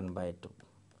 1/2.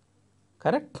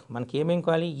 Correct. మనకి ఏమేం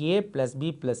కావాలి, a plus b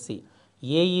plus c.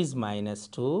 a is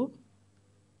 -2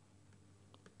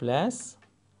 plus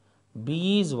b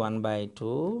is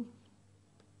 1/2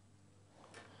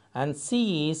 and c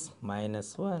is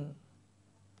 -1.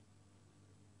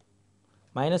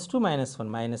 -2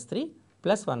 -1 -3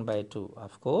 plus 1/2.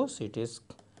 Of course it is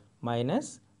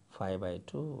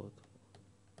 -5/2.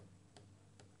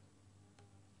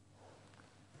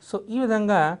 So ఈ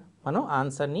విధంగా మనం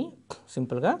ఆన్సర్ని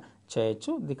సింపుల్గా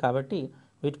చేయొచ్చు. ఇది కాబట్టి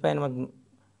వీటిపైన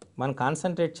మనం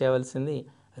కాన్సన్ట్రేట్ చేయవలసింది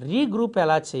రీగ్రూప్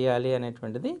ఎలా చేయాలి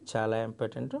అనేటువంటిది చాలా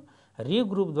ఇంపార్టెంట్.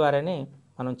 రీగ్రూప్ ద్వారానే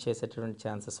మనం చేసేటువంటి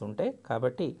ఛాన్సెస్ ఉంటాయి.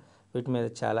 కాబట్టి వీటి మీద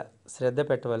చాలా శ్రద్ధ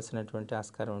పెట్టవలసినటువంటి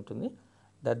ఆస్కారం ఉంటుంది.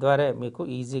 తద్వారా మీకు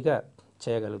ఈజీగా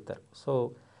చేయగలుగుతారు.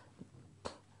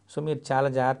 సో మీరు చాలా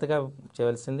జాగ్రత్తగా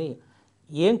చేయవలసింది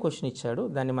ఏం క్వశ్చన్ ఇచ్చాడు,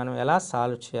 దాన్ని మనం ఎలా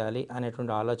సాల్వ్ చేయాలి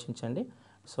అనేటువంటి ఆలోచించండి.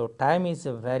 So time is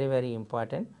very very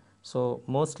important. So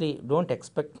mostly don't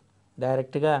expect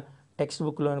డైరెక్ట్గా టెక్స్ట్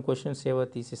బుక్లోని క్వశ్చన్స్ ఏవో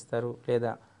తీసిస్తారు,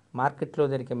 లేదా మార్కెట్లో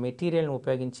దొరికే మెటీరియల్ని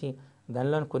ఉపయోగించి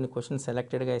దానిలోని కొన్ని క్వశ్చన్స్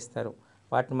సెలెక్టెడ్గా ఇస్తారు,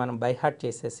 వాటిని మనం బై హార్ట్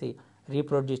చేసేసి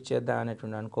రీప్రొడ్యూస్ చేద్దాం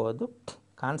అనేటువంటి అనుకోవద్దు.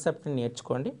 కాన్సెప్ట్ని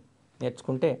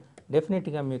నేర్చుకుంటే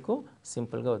డెఫినెట్గా మీకు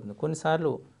సింపుల్గా అవుతుంది.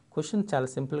 కొన్నిసార్లు క్వశ్చన్ చాలా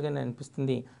సింపుల్గానే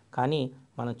అనిపిస్తుంది, కానీ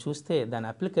మనం చూస్తే దాని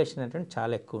అప్లికేషన్ అంటే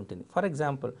చాలా ఎక్కువ ఉంటుంది. ఫర్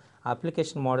ఎగ్జాంపుల్ ఆ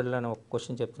అప్లికేషన్ మోడల్లో ఒక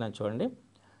క్వశ్చన్ చెప్తున్నాను చూడండి.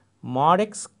 mod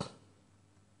x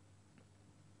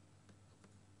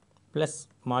plus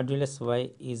modulus y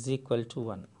is equal to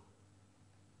 1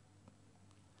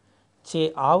 చే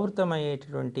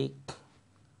ఆవృతమయ్యేటటువంటి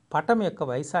పటం యొక్క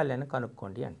వైశాల్యాన్ని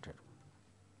కనుక్కోండి అంటాడు.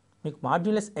 మీకు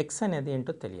మాడ్యులస్ x అనేది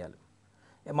ఏంటో తెలియాలి.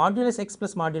 Modulus x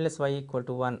plus modulus y equal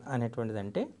to 1 అనేటువంటిది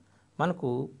అంటే మనకు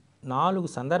 4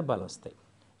 సందర్భాలు వస్తాయి.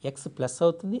 x ప్లస్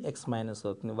అవుతుంది, x మైనస్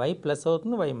అవుతుంది, y ప్లస్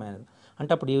అవుతుంది, y మైనస్.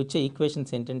 అంటే అప్పుడు వచ్చే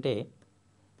ఈక్వేషన్స్ ఏంటంటే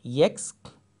x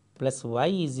plus y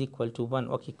is equal to 1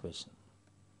 ఒక equation,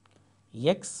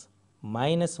 x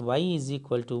minus y is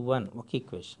equal to 1 ఒక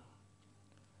equation,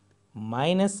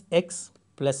 minus x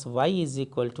plus y is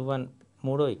equal to 1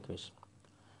 మూడో equation,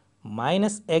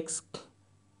 minus x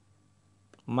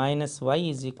minus y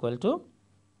is equal to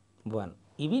 1.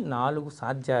 ఇవి 4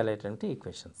 సాధ్యాలైనటువంటి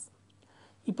equations.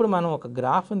 ఇప్పుడు మనం ఒక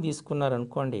గ్రాఫ్ని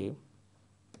తీసుకున్నారనుకోండి,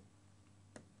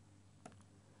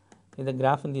 ఇది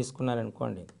గ్రాఫ్ని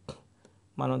తీసుకున్నారనుకోండి,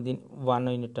 మనం దీన్ని 1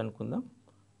 యూనిట్ అనుకుందాం.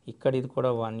 ఇక్కడ ఇది కూడా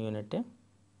 1 యూనిటే,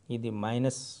 ఇది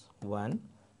 -1,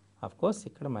 కోర్స్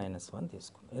ఇక్కడ -1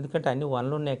 తీసుకున్నాం, ఎందుకంటే అన్ని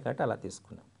 1లు ఉన్నాయి కాబట్టి అలా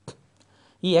తీసుకున్నాం.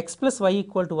 ఈ x plus y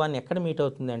equal to 1 ఎక్కడ మీట్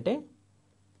అవుతుందంటే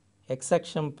x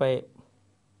అక్షంపై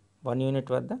 1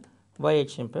 యూనిట్ వద్ద, y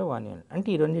అక్షంపై 1 యూనిట్, అంటే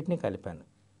ఈ రెండింటిని కలిపాను.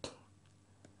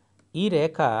 ఈ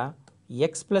రేఖ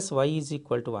x plus y is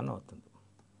equal to 1 అవుతుంది.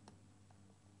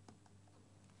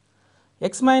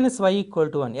 x minus y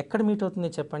equal to 1 ఎక్కడ మీట్ అవుతుంది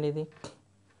చెప్పండి. ఇది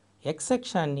x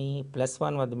అక్షాన్ని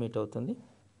 +1 వద్ద మీట్ అవుతుంది,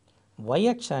 y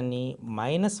అక్షాన్ని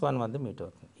 -1 వద్ద మీట్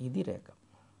అవుతుంది. ఇది రేఖ.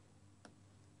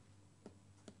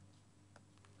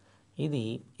 ఇది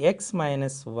x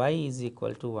minus y is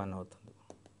equal to 1 అవుతుంది.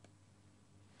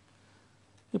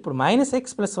 ఇప్పుడు -x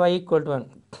plus y equal to 1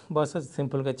 బహుశా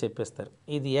సింపుల్గా చెప్పేస్తారు.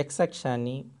 ఇది x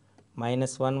అక్షాన్ని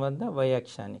 -1 వద్ద, y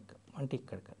అక్షాన్ని అంటే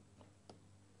ఇక్కడ.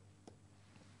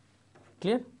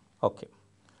 క్లియర్? ఓకే.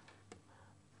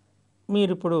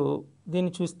 మీరు ఇప్పుడు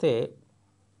దీన్ని చూస్తే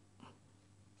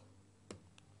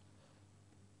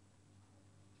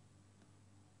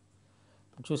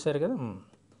చూసారు కదా,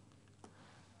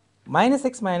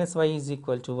 -x minus y is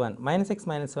equal to 1. -x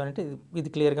minus 1 అంటే ఇది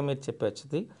క్లియర్గా మీరు చెప్పవచ్చు.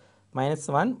 ఇది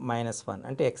 -1 -1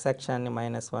 అంటే x అక్షాన్ని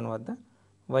 -1 వద్ద,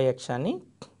 y అక్షాన్ని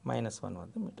 -1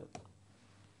 వద్ద మీట్ అవుతుంది.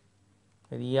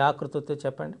 ఇది ఈ ఆకృతితో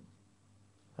చెప్పండి,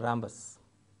 రాంబస్.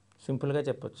 సింపుల్గా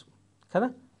చెప్పొచ్చు కదా.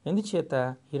 ఎందుచేత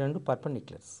ఈ రెండు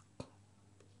పర్పెండిక్యులర్స్,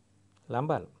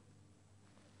 లంబాలు.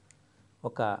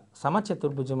 ఒక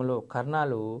సమచతుర్భుజంలో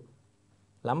కర్ణాలు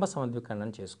లంబ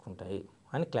సమద్వికరణం చేసుకుంటాయి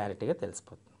అని క్లారిటీగా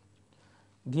తెలిసిపోతుంది.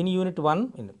 దీని యూనిట్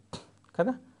 1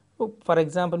 కదా. ఫర్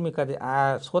ఎగ్జాంపుల్ మీకు అది ఆ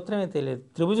సూత్రమే తెలియదు,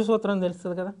 త్రిభుజ సూత్రం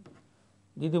తెలుస్తుంది కదా.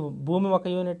 ఇది భూమి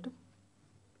 1 యూనిట్,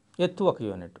 ఎత్తు 1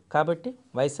 యూనిట్, కాబట్టి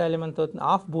వైశాల్యం ఎంత అవుతుంది?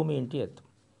 హాఫ్ భూమి ఇంటూ ఎత్తు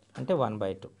అంటే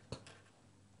 1/2.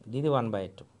 ఇది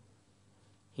 1/2,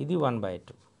 ఇది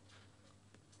 1/2,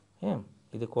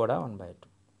 ఇది కూడా 1/2.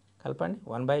 కలపండి,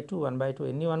 1/2 1/2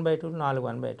 ఎన్ని 1/2? 4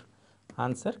 1/2.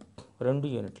 ఆన్సర్ 2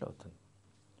 యూనిట్లు అవుతుంది,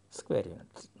 స్క్వేర్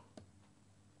యూనిట్స్.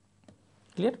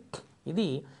 క్లియర్? ఇది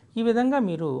ఈ విధంగా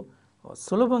మీరు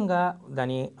సులభంగా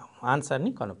దాని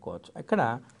ఆన్సర్ని కనుక్కోవచ్చు. ఇక్కడ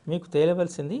మీకు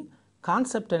తెలియవలసింది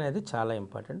కాన్సెప్ట్ అనేది చాలా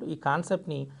ఇంపార్టెంట్. ఈ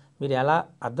కాన్సెప్ట్ని మీరు ఎలా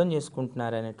అర్థం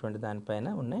చేసుకుంటున్నారు అనేటువంటి దానిపైన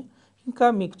ఉన్నాయి. ఇంకా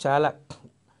మీకు చాలా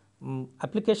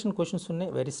అప్లికేషన్ క్వశ్చన్స్ ఉన్నాయి,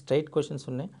 వెరీ స్ట్రైట్ క్వశ్చన్స్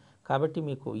ఉన్నాయి. కాబట్టి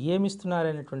మీకు ఏమి ఇస్తున్నారు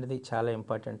అనేటువంటిది చాలా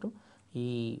ఇంపార్టెంట్. ఈ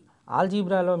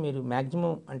ఆల్జీబ్రాలో మీరు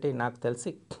మ్యాక్సిమం అంటే నాకు తెలిసి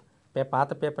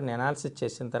పాత పేపర్ని అనాలిసిస్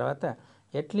చేసిన తర్వాత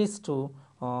అట్లీస్ట్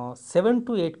 7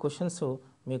 to 8 క్వశ్చన్స్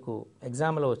మీకు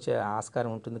ఎగ్జామ్లో వచ్చే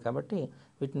ఆస్కారం ఉంటుంది. కాబట్టి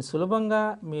వీటిని సులభంగా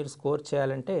మీరు స్కోర్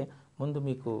చేయాలంటే ముందు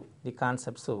మీకు ఈ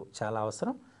కాన్సెప్ట్స్ చాలా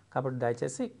అవసరం. కాబట్టి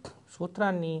దయచేసి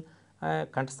సూత్రాన్ని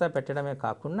కంఠస్థ పెట్టడమే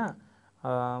కాకుండా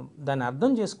దాన్ని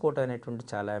అర్థం చేసుకోవటం అనేటువంటి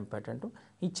చాలా ఇంపార్టెంట్.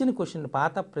 ఇచ్చిన క్వశ్చన్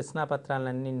పాత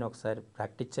ప్రశ్నాపత్రాలన్నీ ఒకసారి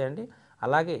ప్రాక్టీస్ చేయండి.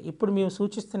 అలాగే ఇప్పుడు మేము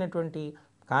సూచిస్తున్నటువంటి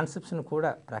కాన్సెప్ట్స్ని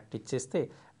కూడా ప్రాక్టీస్ చేస్తే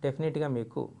డెఫినెట్గా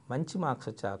మీకు మంచి మార్క్స్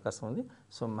వచ్చే అవకాశం ఉంది.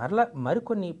 సో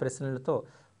మరికొన్ని ప్రశ్నలతో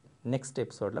నెక్స్ట్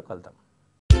ఎపిసోడ్లో కలుద్దాం.